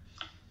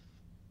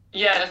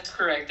 Yeah, that's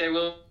correct. They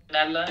will in the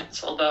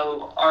Netherlands,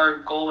 although our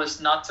goal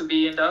is not to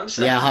be in those.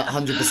 Yeah,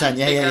 100%.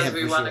 Yeah, because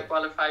we want to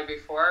qualify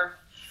before.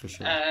 For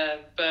sure.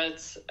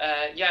 But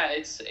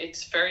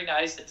it's very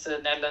nice that the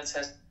Netherlands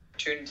has the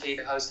opportunity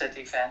to host that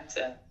event.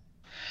 And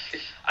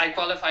I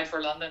qualified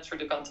for London for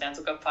the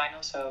Continental Cup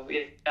final, so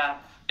if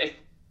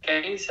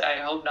case, I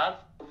hope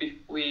not.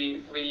 We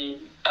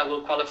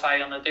will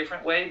qualify on a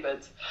different way,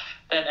 but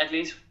then at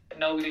least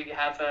we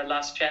have a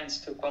last chance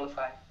to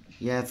qualify.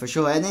 Yeah, for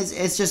sure. And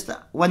it's just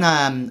when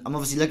I'm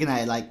obviously looking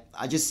at it, like,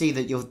 I just see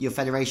that your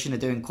federation are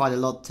doing quite a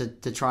lot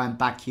to try and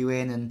back you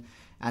in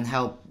and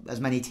help as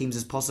many teams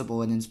as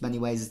possible and in as many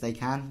ways as they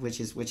can, which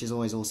is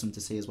always awesome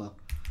to see as well.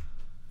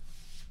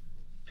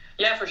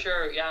 Yeah, for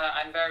sure. Yeah,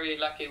 I'm very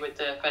lucky with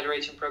the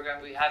federation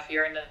program we have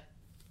here in the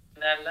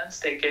Netherlands.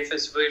 They give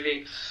us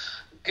really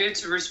good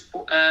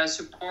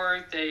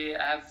support. They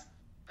have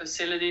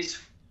facilities,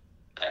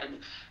 and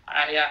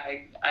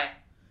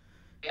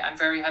I'm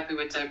very happy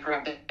with the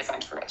program they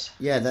find for us.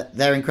 Yeah,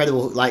 they're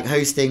incredible. Like,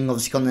 hosting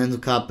obviously Continental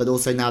Cup, but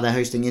also now they're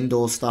hosting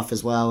indoor stuff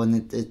as well.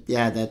 And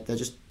they're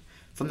just,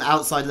 from the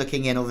outside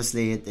looking in,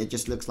 obviously it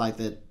just looks like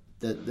the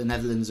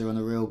Netherlands are on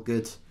a real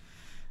good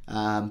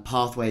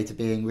pathway to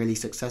being really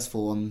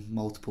successful on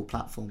multiple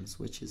platforms,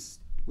 which is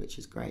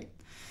great.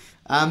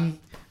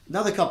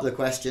 Another couple of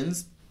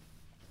questions.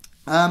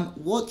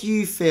 What do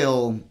you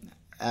feel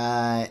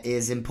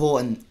is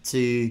important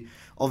to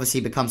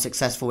obviously become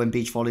successful in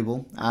beach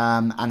volleyball?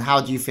 And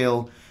how do you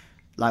feel,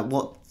 like,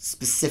 what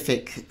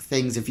specific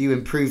things have you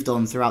improved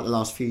on throughout the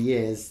last few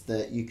years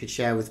that you could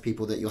share with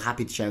people, that you're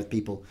happy to share with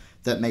people,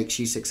 that makes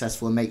you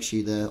successful and makes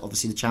you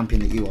obviously the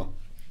champion that you are?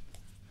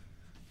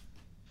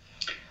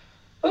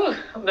 Ooh,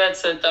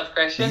 that's a tough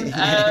question.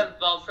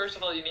 Well, first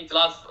of all, you need to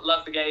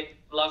love the game,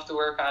 love to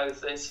work out.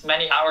 There's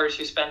many hours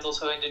you spend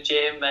also in the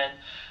gym and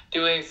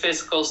doing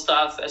physical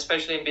stuff,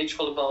 especially in beach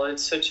volleyball.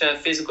 It's such a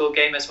physical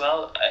game as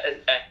well.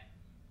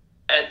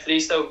 At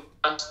least over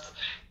the last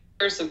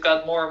years, it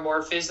got more and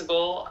more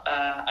physical.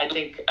 I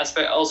think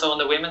also on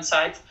the women's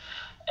side.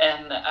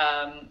 And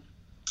I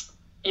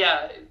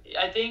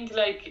think,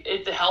 like,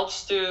 it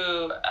helps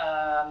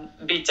to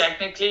be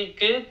technically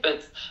good,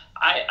 but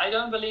I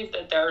don't believe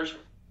that there's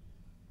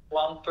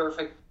one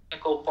perfect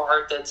technical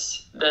part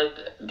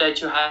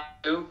that you have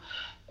to do.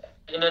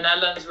 In the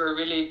Netherlands, we're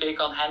really big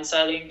on hand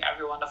setting.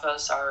 Every one of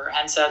us are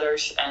hand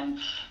setters, and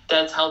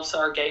that helps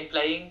our game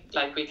playing.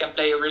 Like, we can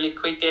play a really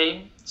quick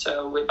game.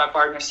 So with my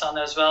partner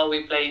Sanne as well,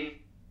 we play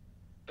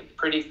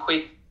pretty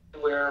quick.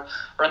 We're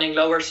running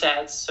lower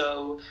sets,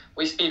 so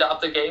we speed up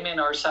the game in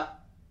our side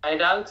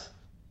out.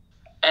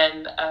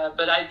 And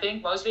but I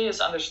think mostly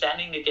is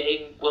understanding the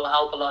game will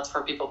help a lot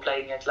for people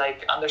playing it.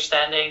 Like,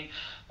 understanding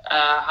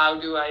how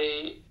do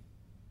I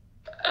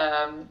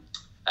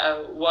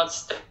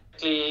what's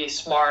technically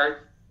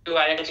smart. Do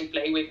I actually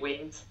play with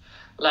wind?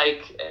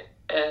 Like,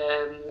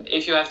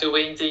 if you have the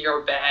wind in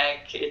your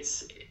back,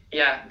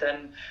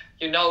 then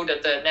you know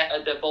that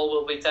the ball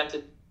will be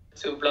tempted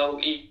to blow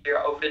easier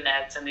over the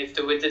net. And if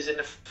the wind is in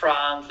the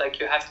front, like,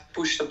 you have to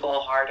push the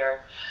ball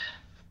harder.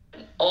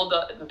 All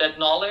that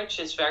knowledge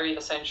is very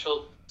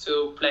essential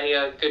to play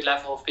a good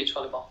level of beach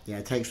volleyball. Yeah,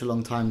 it takes a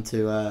long time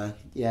to I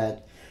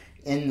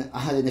don't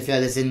know if you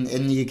heard this, in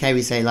the UK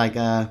we say, like,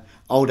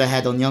 older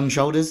head on young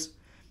shoulders,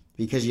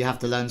 because you have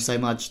to learn so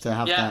much to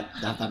have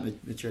that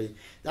maturity.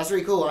 That's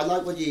really cool. I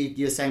like what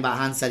you were saying about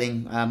hand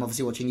setting.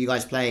 Obviously, watching you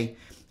guys play,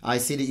 I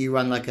see that you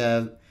run like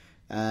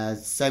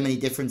so many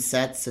different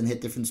sets and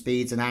hit different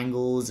speeds and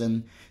angles,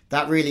 and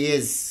that really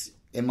is,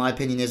 in my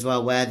opinion as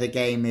well, where the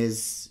game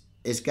is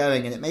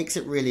going, and it makes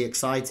it really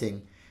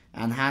exciting.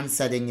 And hand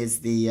setting is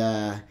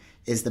the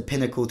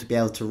pinnacle to be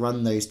able to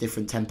run those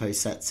different tempo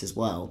sets as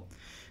well.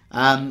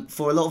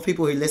 For a lot of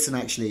people who listen,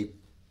 actually,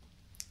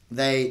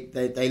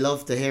 they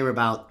love to hear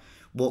about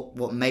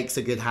what makes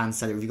a good hand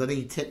setter. Have you got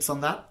any tips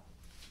on that?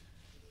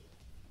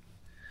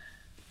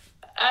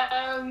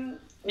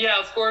 Yeah,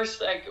 of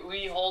course. Like,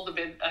 we hold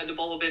the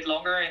ball a bit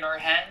longer in our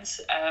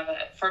hands.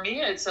 For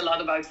me, it's a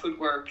lot about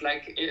footwork.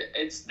 Like,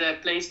 it's the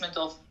placement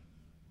of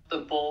the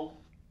ball.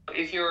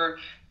 If you're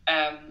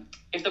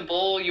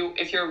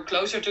if you're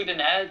closer to the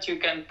net, you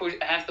can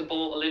have the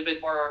ball a little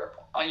bit more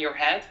on your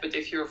head. But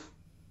if you're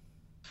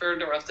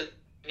further off, you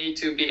need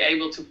to be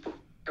able to put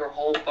your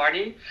whole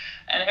body.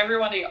 And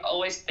everybody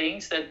always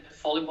thinks that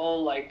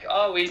volleyball, like,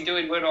 oh, we do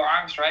it with our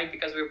arms, right?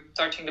 Because we're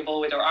touching the ball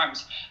with our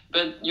arms.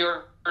 But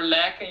your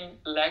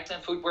legs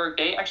and footwork,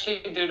 they actually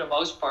do the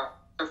most part.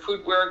 Your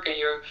footwork, and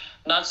you're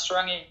not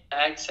strong in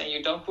legs, and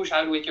you don't push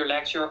out with your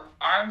legs. Your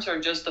arms are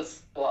just a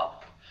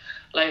follow-up.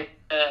 Like,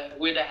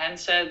 with a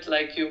handset,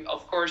 like, you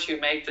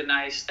make the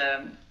nice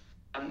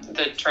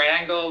the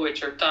triangle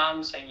with your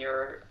thumbs and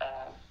your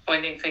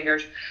pointing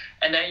fingers,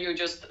 and then you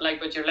just, like,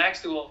 with your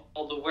legs, do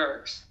all the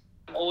works.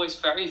 I'm always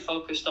very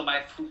focused on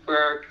my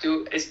footwork.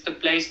 Is the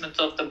placement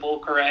of the ball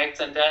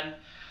correct, and then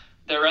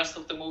the rest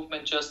of the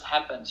movement just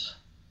happens.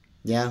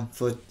 Yeah,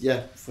 for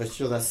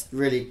sure. That's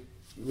really,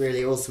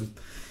 really awesome.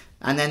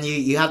 And then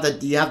you have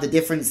the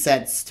different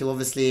sets to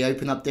obviously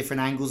open up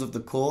different angles of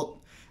the court.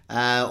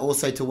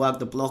 Also to work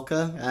the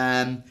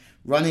blocker.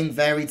 Running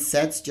varied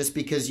sets just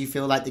because you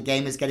feel like the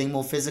game is getting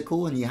more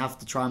physical and you have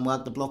to try and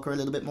work the blocker a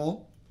little bit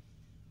more.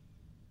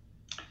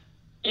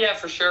 Yeah,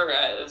 for sure.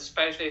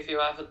 Especially if you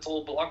have a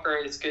tall blocker,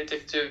 it's good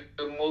to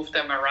move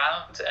them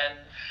around. And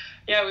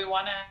yeah, we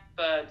want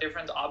to have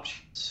different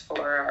options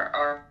for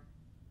our.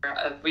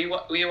 We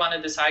want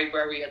to decide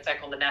where we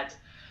attack on the net.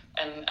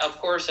 And of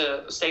course,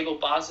 a stable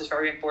pass is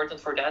very important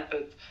for that.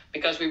 But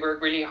because we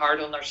work really hard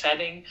on our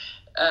setting,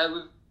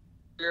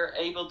 we're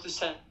able to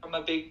set from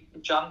a big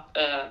jump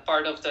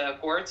part of the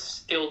court,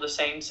 still the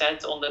same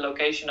set on the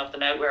location of the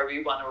net where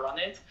we want to run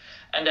it.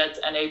 And that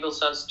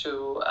enables us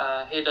to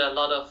hit a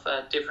lot of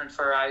different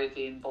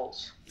variety in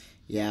balls.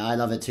 Yeah, I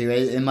love it too.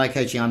 In my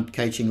coaching, I'm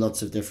coaching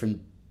lots of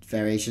different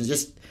variations.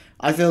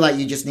 I feel like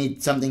you just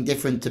need something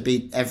different to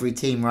beat every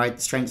team, right?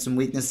 Strengths and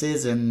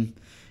weaknesses, and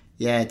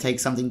yeah, it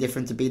takes something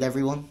different to beat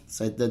everyone.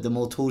 So the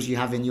more tools you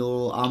have in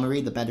your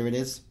armory, the better it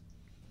is.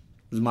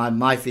 Is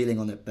my feeling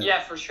on it. But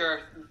yeah, for sure.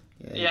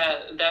 Yeah,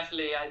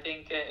 definitely. I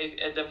think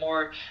the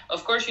more,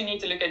 of course, you need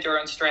to look at your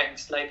own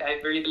strengths. Like, I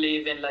really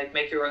believe in, like,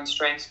 make your own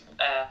strengths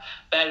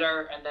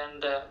better, and then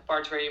the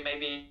parts where you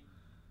maybe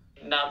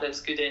not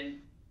as good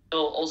in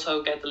will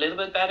also get a little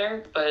bit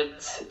better.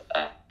 But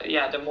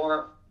the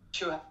more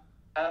you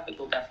have, it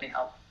will definitely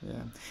help. Yeah.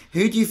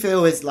 Who do you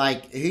feel is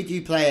like? Who do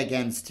you play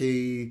against?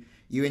 Who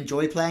you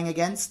enjoy playing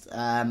against?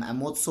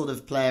 And what sort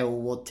of player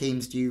or what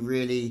teams do you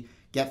really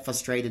get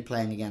frustrated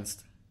playing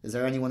against? Is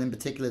there anyone in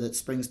particular that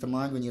springs to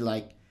mind when you're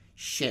like,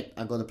 shit,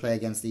 I've got to play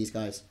against these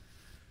guys?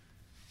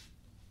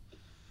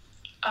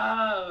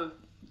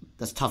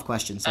 That's a tough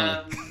question,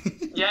 sorry.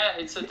 Yeah,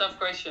 it's a tough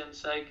question.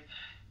 It's like,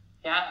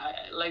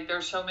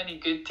 there's so many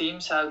good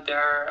teams out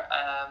there.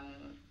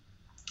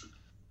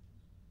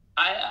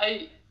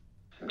 I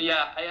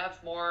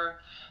have more,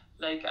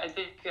 like, I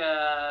think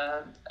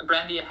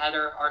Brandy and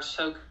Heather are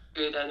so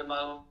good at the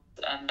moment.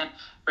 And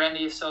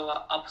Brandy is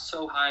up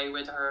so high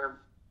with her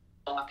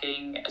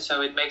blocking,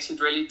 so it makes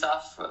it really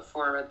tough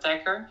for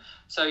attacker.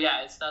 So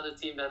yeah, it's not a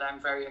team that I'm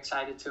very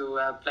excited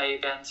to play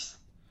against.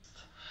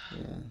 I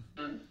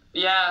don't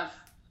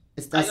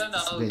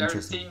know.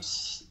 There's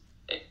teams.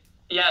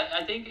 Yeah,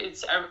 I think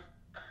it's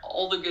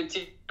all the good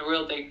teams in the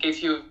world. They give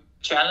you a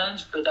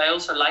challenge, but I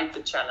also like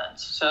the challenge.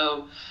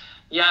 So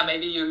yeah,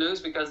 maybe you lose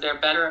because they're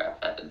better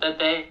that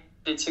day.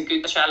 It's a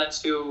good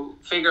challenge to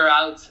figure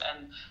out,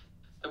 and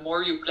the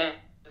more you play,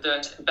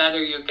 the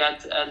better you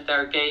get at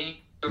their game.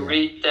 To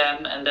read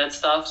them and that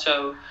stuff.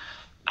 So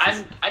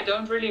I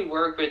don't really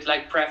work with,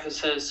 like,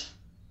 prefaces.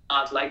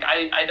 Like,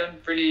 I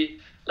don't really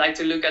like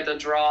to look at the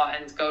draw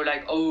and go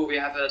like, oh, we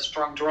have a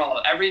strong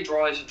draw. Every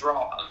draw is a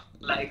draw.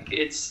 Like,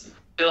 it's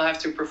still have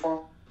to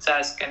perform the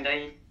task and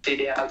then you see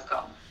the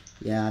outcome.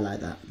 Yeah, I like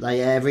that. Like,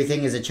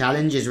 everything is a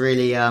challenge is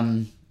really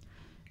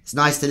it's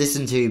nice to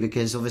listen to,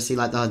 because obviously,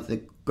 like,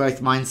 the growth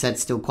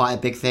mindset's still quite a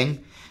big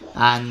thing.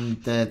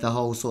 And the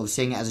whole sort of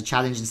seeing it as a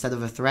challenge instead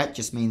of a threat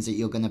just means that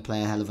you're going to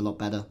play a hell of a lot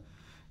better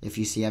if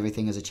you see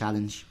everything as a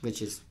challenge,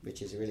 which is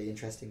really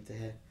interesting to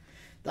hear.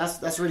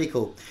 That's really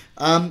cool.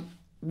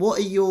 What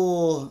are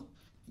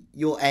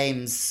your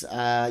aims,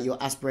 your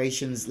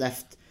aspirations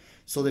left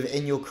sort of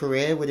in your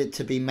career? Would it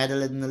to be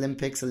medal in the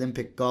Olympics,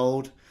 Olympic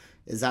gold?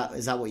 Is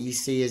that what you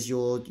see as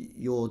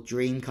your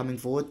dream coming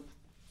forward?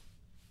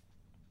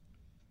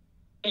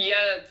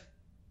 Yeah,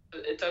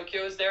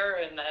 Tokyo is there,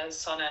 and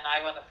Son and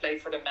I want to play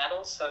for the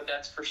medals, so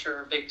that's for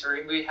sure a big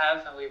dream we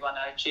have and we want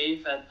to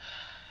achieve. And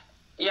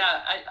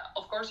yeah,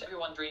 of course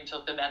everyone dreams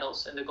of the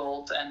medals and the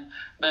gold,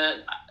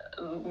 but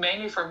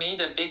mainly for me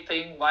the big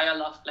thing why I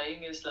love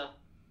playing is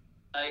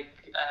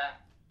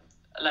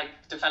like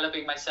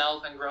developing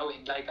myself and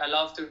growing. Like I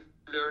love to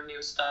learn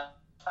new stuff.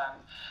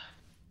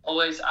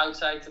 Always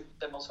outside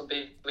them also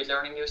be with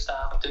learning new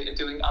stuff,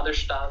 doing other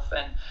stuff,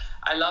 and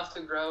I love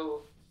to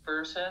grow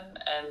person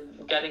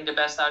and getting the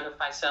best out of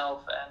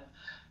myself. And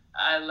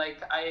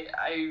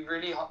I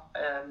really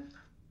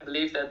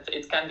believe that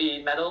it can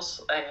be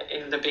medals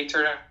in the big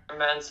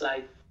tournaments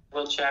like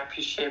World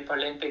Championship,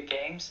 Olympic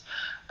Games,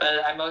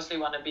 but I mostly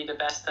want to be the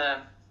best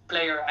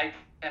player I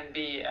can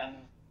be, and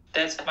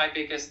that's my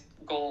biggest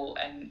goal.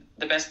 And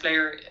the best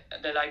player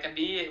that I can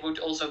be would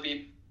also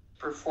be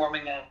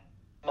performing a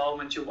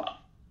moment you want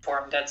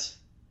perform. That's,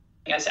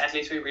 as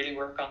athletes, we really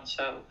work on.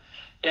 So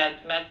yeah,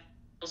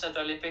 medals at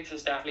the Olympics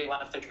is definitely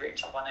one of the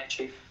dreams I want to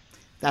achieve.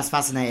 That's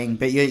fascinating,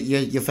 but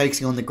you're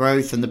focusing on the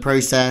growth and the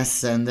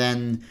process, and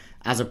then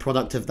as a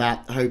product of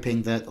that,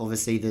 hoping that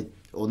obviously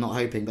or not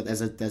hoping, but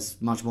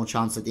there's much more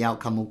chance that the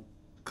outcome will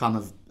come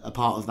of a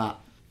part of that.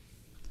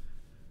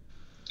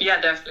 Yeah,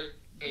 definitely.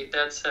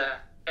 That's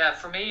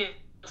for me.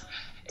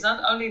 It's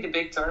not only the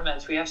big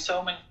tournaments. We have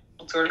so many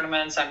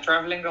tournaments. I'm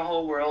traveling the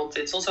whole world.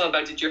 It's also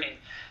about the journey.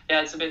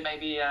 Yeah, it's a bit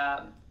maybe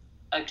a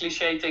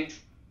cliche thing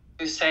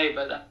to say,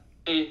 but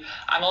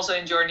I'm also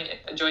enjoying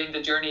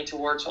the journey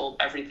towards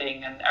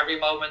everything, and every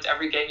moment,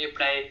 every game you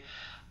play.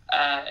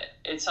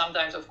 It's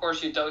sometimes, of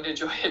course, you don't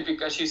enjoy it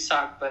because you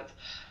suck, but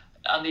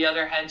on the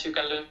other hand, you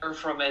can learn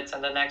from it,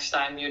 and the next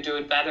time you do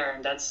it better,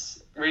 and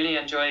that's really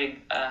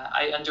enjoying.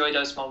 I enjoy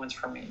those moments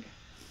for me.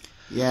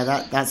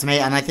 Yeah, that's me,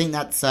 and I think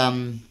that's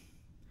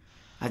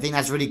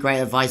really great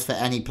advice for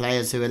any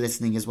players who are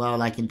listening as well.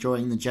 Like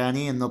enjoying the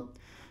journey, and not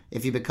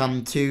if you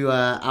become too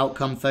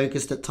outcome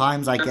focused at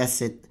times, I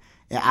guess it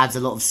adds a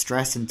lot of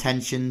stress and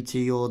tension to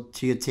your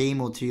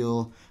team or to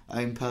your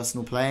own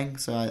personal playing.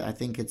 So I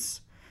think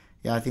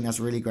I think that's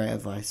really great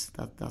advice.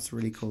 That's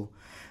really cool.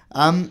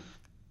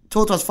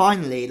 Talk to us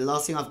finally. The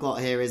last thing I've got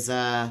here is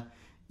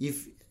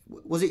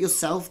was it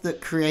yourself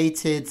that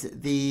created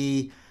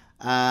the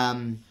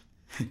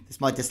it's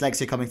my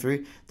dyslexia coming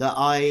through, the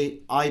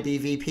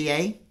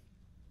IBVPA?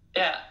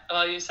 Yeah,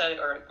 well, you said it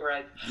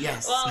right.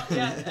 Yes. Well,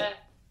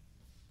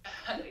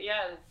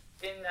 yeah,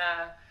 in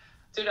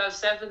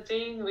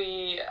 2017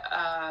 we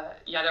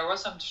there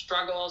was some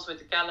struggles with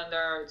the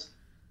calendar. It's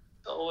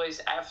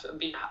always after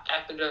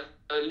the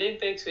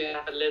Olympics we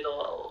have a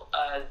little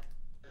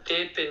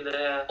dip in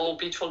the whole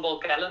beach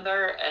volleyball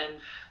calendar, and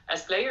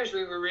as players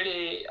we were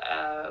really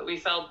we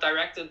felt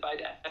directed by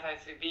the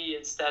FIVB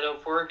instead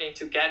of working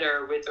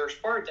together with our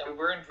sport, and we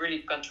weren't really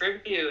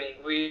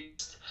contributing. We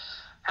just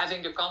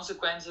having the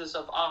consequences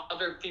of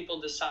other people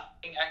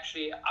deciding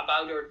actually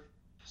about our.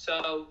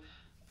 So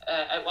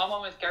at one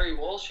moment, Carrie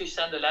Walsh, she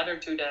sent a letter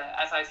to the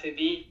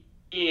FIVB,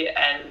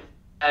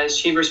 and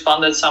she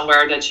responded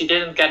somewhere that she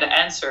didn't get an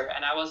answer.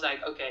 And I was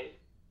like, okay,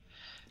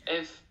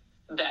 if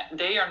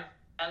they are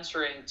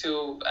answering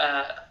to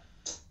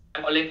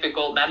Olympic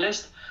gold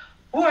medalist,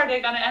 who are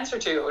they going to answer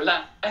to?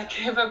 Like,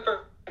 if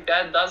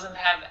that doesn't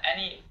have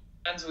any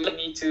sense, we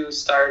need to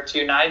start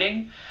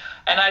uniting.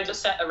 And I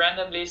just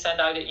randomly sent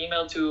out an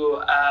email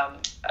to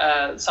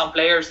some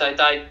players that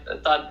I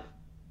thought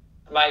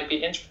might be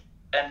interested.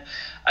 And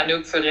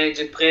Anouk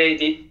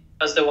Ferré-Dupré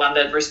was the one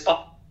that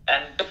responded.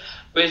 And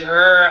with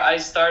her, I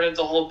started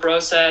the whole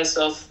process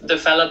of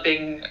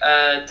developing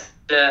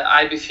the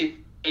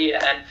IBVP.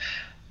 And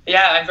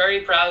yeah, I'm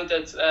very proud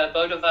that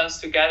both of us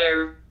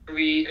together,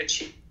 we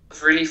achieved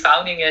really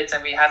founding it.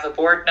 And we have a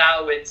board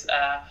now with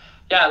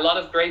a lot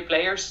of great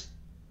players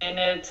in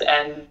it,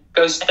 and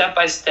go step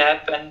by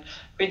step. And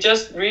we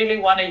just really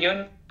want to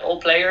unite all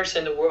players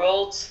in the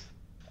world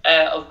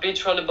of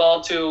beach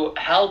volleyball to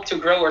help to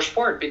grow our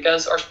sport,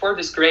 because our sport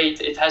is great.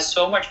 It has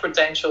so much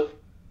potential.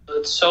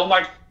 It's so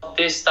much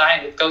this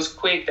time. It goes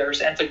quick.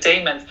 There's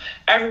entertainment.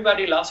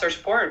 Everybody loves our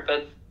sport,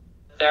 but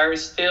there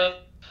is still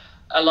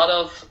a lot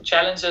of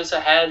challenges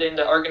ahead in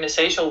the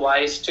organizational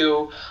wise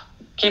to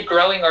keep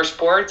growing our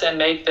sport and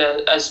make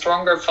a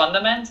stronger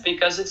fundament,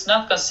 because it's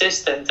not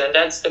consistent. And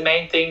that's the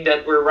main thing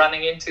that we're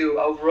running into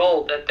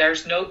overall, that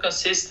there's no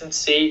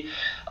consistency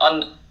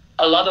on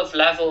a lot of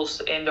levels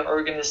in the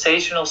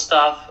organizational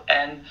stuff,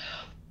 and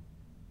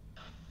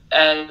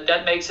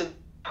that makes it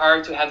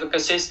hard to have a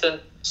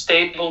consistent,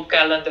 stable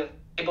calendar,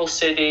 stable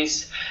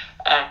cities,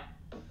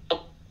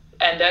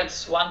 and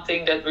that's one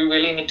thing that we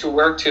really need to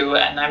work to.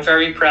 And I'm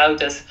very proud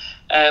that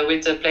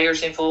with the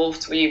players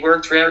involved, we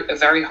worked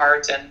very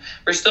hard, and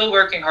we're still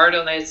working hard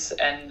on it,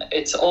 and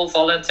it's all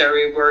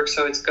voluntary work,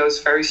 so it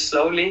goes very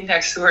slowly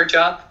next to our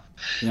job.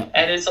 Yeah.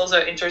 And it's also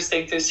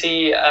interesting to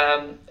see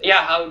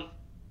how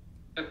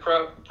the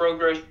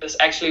progress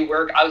actually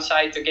work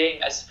outside the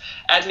game. As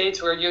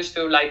athletes, we're used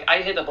to, like,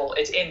 I hit a ball,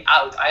 it's in,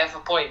 out, I have a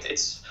point.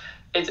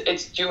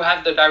 it's you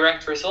have the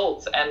direct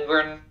result, and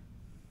we're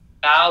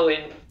now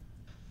in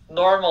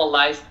normal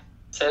life,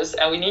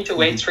 and we need to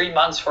wait 3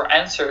 months for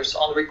answers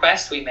on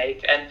requests we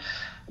make, and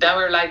then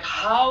we're like,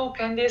 how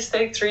can this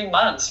take 3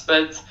 months?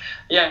 But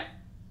yeah,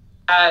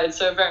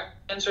 it's a very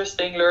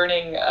interesting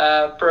learning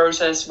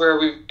process where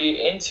we're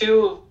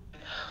into.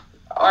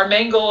 Our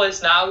main goal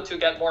is now to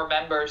get more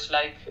members.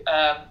 Like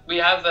we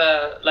have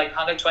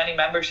 120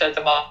 members at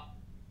the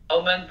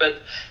moment,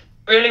 but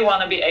really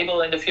want to be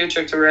able in the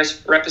future to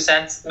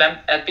represent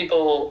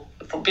people,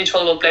 beach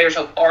volleyball players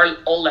of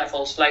all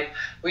levels. Like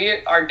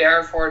we are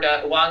there for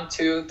the 1,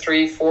 2,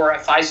 3, 4,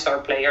 and 5-star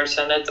players,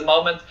 and at the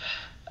moment,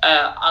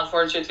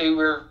 unfortunately,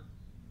 we're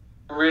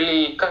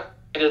really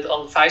concentrated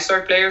on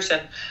 5-star players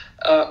and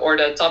or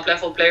the top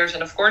level players,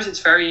 and of course it's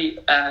very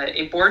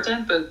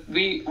important. But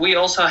we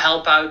also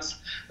help out.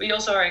 We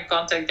also are in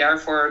contact there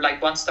for like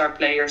 1-star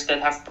players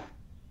that have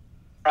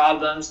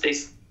problems. They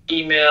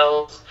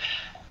email.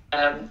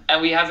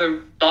 And we have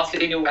a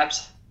lovely new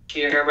website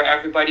here where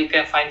everybody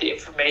can find the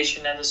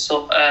information and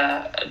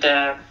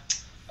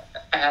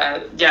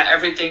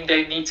everything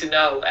they need to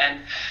know.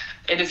 And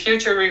in the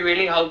future, we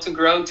really hope to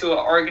grow to an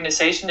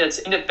organization that's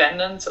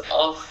independent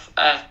of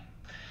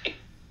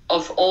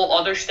all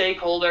other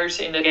stakeholders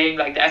in the game,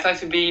 like the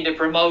FIVB, the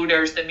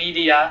promoters, the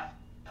media,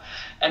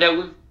 and that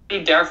would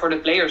be there for the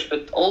players,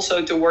 but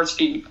also towards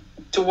the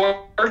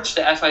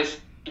FIVB,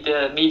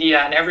 the media,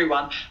 and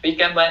everyone. We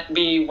can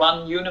be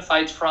one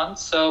unified front,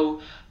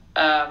 so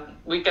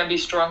we can be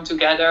strong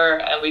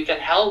together, and we can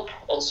help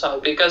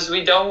also, because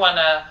we don't want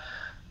to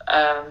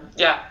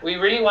we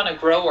really want to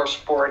grow our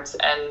sport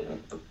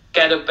and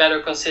get a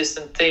better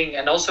consistent thing.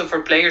 And also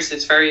for players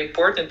it's very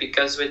important,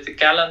 because with the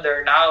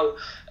calendar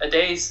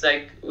nowadays,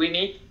 like we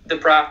need the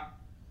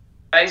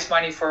prize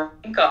money for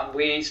income.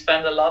 We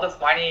spend a lot of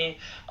money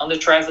on the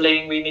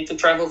traveling. We need to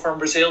travel from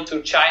Brazil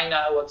to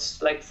China,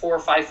 what's like 4 or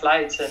 5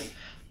 flights, and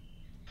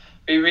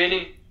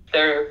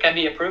there can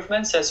be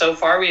improvements. And so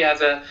far we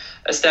have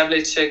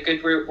established a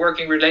good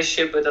working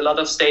relationship with a lot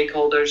of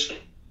stakeholders,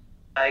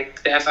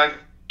 like the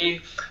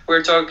FIVB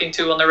we're talking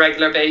to on a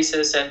regular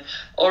basis, and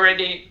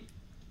already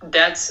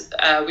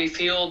we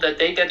feel that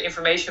they get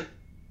information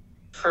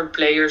from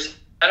players in a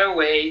better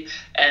way,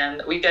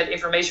 and we get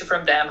information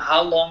from them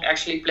how long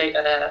actually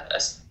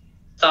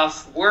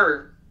stuff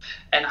work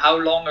and how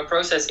long a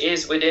process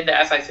is within the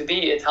FIVB.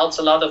 It helps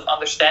a lot of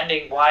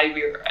understanding why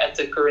we're at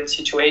the current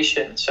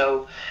situation.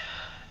 So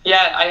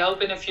yeah, I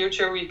hope in the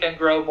future we can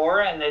grow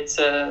more, and it's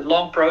a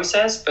long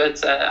process,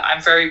 but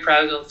I'm very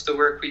proud of the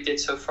work we did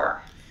so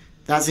far.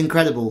 That's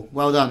incredible.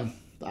 Well done.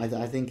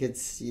 I think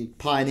it's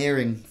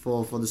pioneering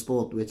for the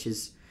sport, which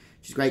is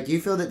great. Do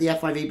you feel that the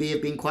FIVB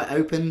have been quite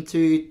open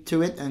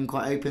to it and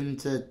quite open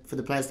for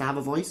the players to have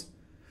a voice?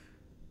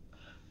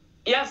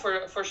 Yeah,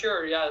 for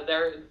sure. Yeah,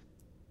 the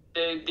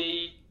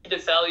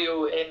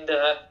value in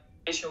the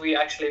information we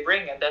actually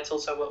bring, and that's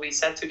also what we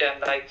said to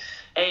them. Like,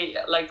 hey,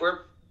 like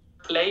we're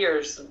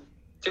players,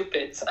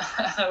 stupid.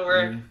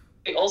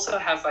 We also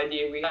have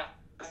idea. We have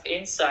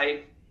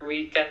insight.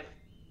 We can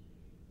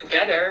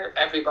together,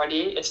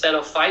 everybody, instead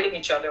of fighting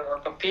each other or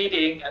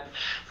competing, and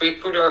we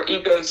put our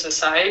egos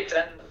aside,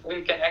 and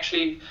we can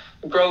actually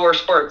grow our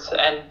sport.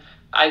 And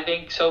I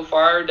think so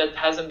far that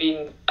hasn't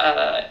been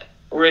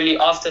really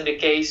often the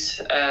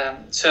case.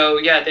 So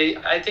yeah,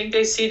 I think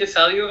they see the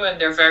value, and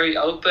they're very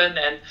open.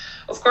 And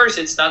of course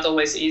it's not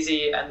always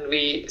easy, and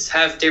we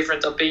have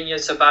different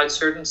opinions about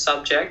certain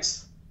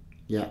subjects.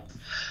 Yeah.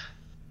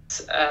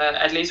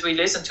 At least we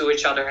listen to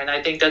each other, and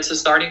I think that's a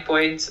starting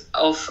point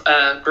of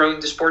growing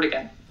the sport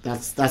again.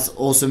 That's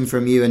awesome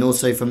from you, and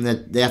also from the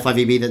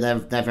FIVB,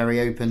 that they're very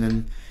open,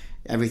 and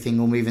everything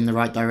will move in the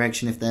right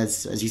direction. If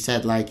there's, as you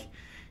said, like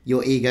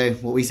your ego,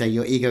 what we say,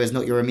 your ego is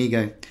not your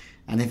amigo,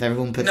 and if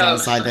everyone puts that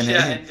aside, then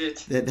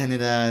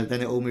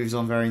then it all moves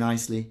on very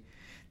nicely.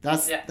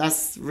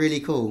 That's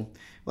really cool.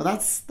 Well,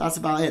 that's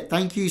about it.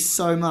 Thank you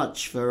so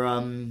much for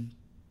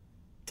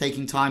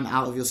taking time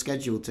out of your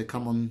schedule to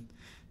come on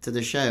to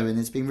the show, and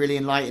it's been really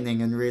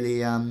enlightening and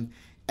really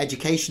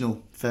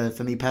educational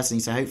for me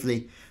personally, so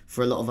hopefully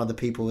for a lot of other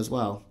people as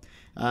well.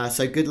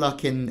 So good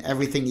luck in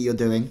everything that you're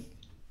doing.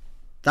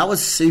 That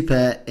was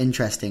super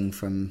interesting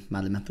from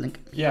Madeleine Meppelink.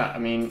 Yeah, I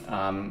mean,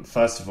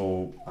 first of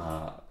all,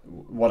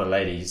 what a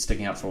lady,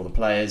 sticking up for all the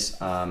players.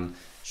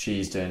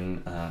 She's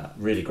doing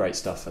really great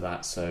stuff for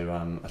that. So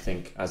I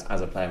think as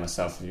a player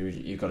myself,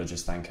 you've got to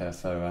just thank her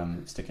for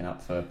sticking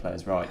up for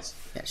players' rights.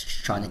 Yeah,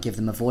 she's trying to give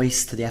them a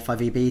voice to the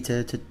FIVB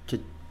to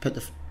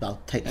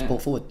take the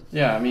sport forward.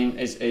 Yeah, I mean,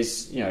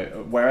 it's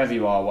wherever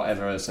you are,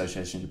 whatever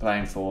association you're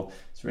playing for,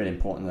 it's really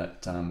important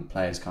that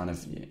players kind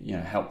of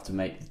help to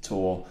make the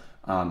tour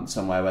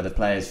somewhere where the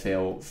players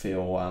feel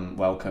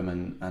welcome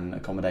and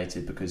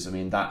accommodated, because I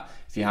mean that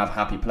if you have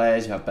happy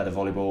players, you have better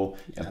volleyball,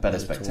 you have better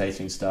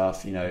spectating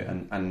stuff,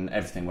 and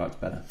everything works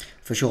better.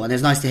 For sure. And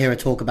it's nice to hear her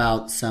talk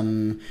about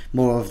some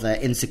more of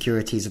the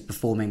insecurities of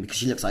performing, because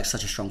she looks like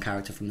such a strong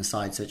character from the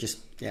side. So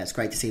it's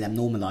great to see them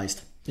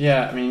normalised.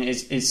 Yeah, I mean,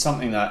 it's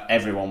something that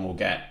everyone will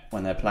get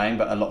when they're playing,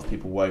 but a lot of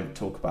people won't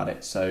talk about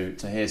it. So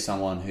to hear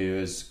someone who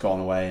has gone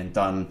away and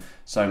done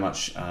so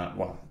much,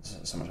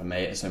 so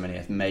many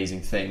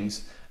amazing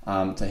things,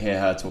 to hear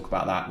her talk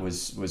about that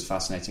was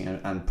fascinating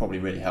and probably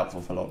really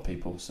helpful for a lot of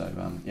people. So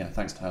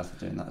thanks to her for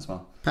doing that as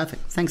well.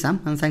 Perfect. Thanks,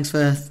 Sam, and thanks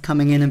for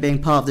coming in and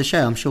being part of the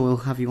show. I'm sure we'll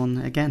have you on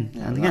again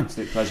and again.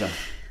 Absolute pleasure.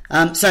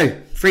 So,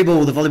 Free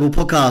Ball, the volleyball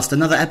podcast,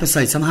 another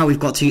episode. Somehow we've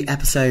got to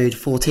episode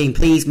 14.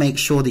 Please make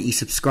sure that you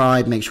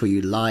subscribe, make sure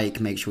you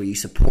like, make sure you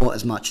support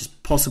as much as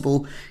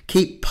possible.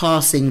 Keep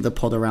passing the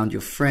pod around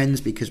your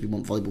friends because we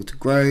want volleyball to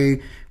grow.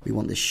 We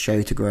want this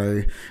show to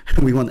grow.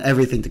 We want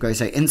everything to grow.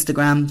 So,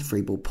 Instagram,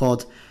 Free Ball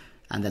Pod,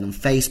 and then on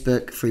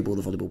Facebook, Free Ball,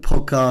 the volleyball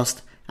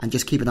podcast. And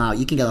just keep an eye out.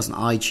 You can get us on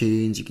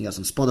iTunes, you can get us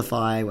on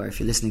Spotify, where if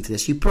you're listening to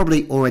this, you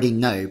probably already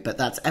know. But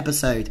that's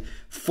episode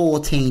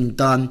 14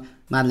 done.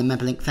 Madeline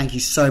Mepelink, thank you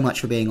so much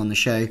for being on the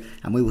show,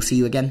 and we will see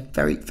you again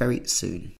very, very soon.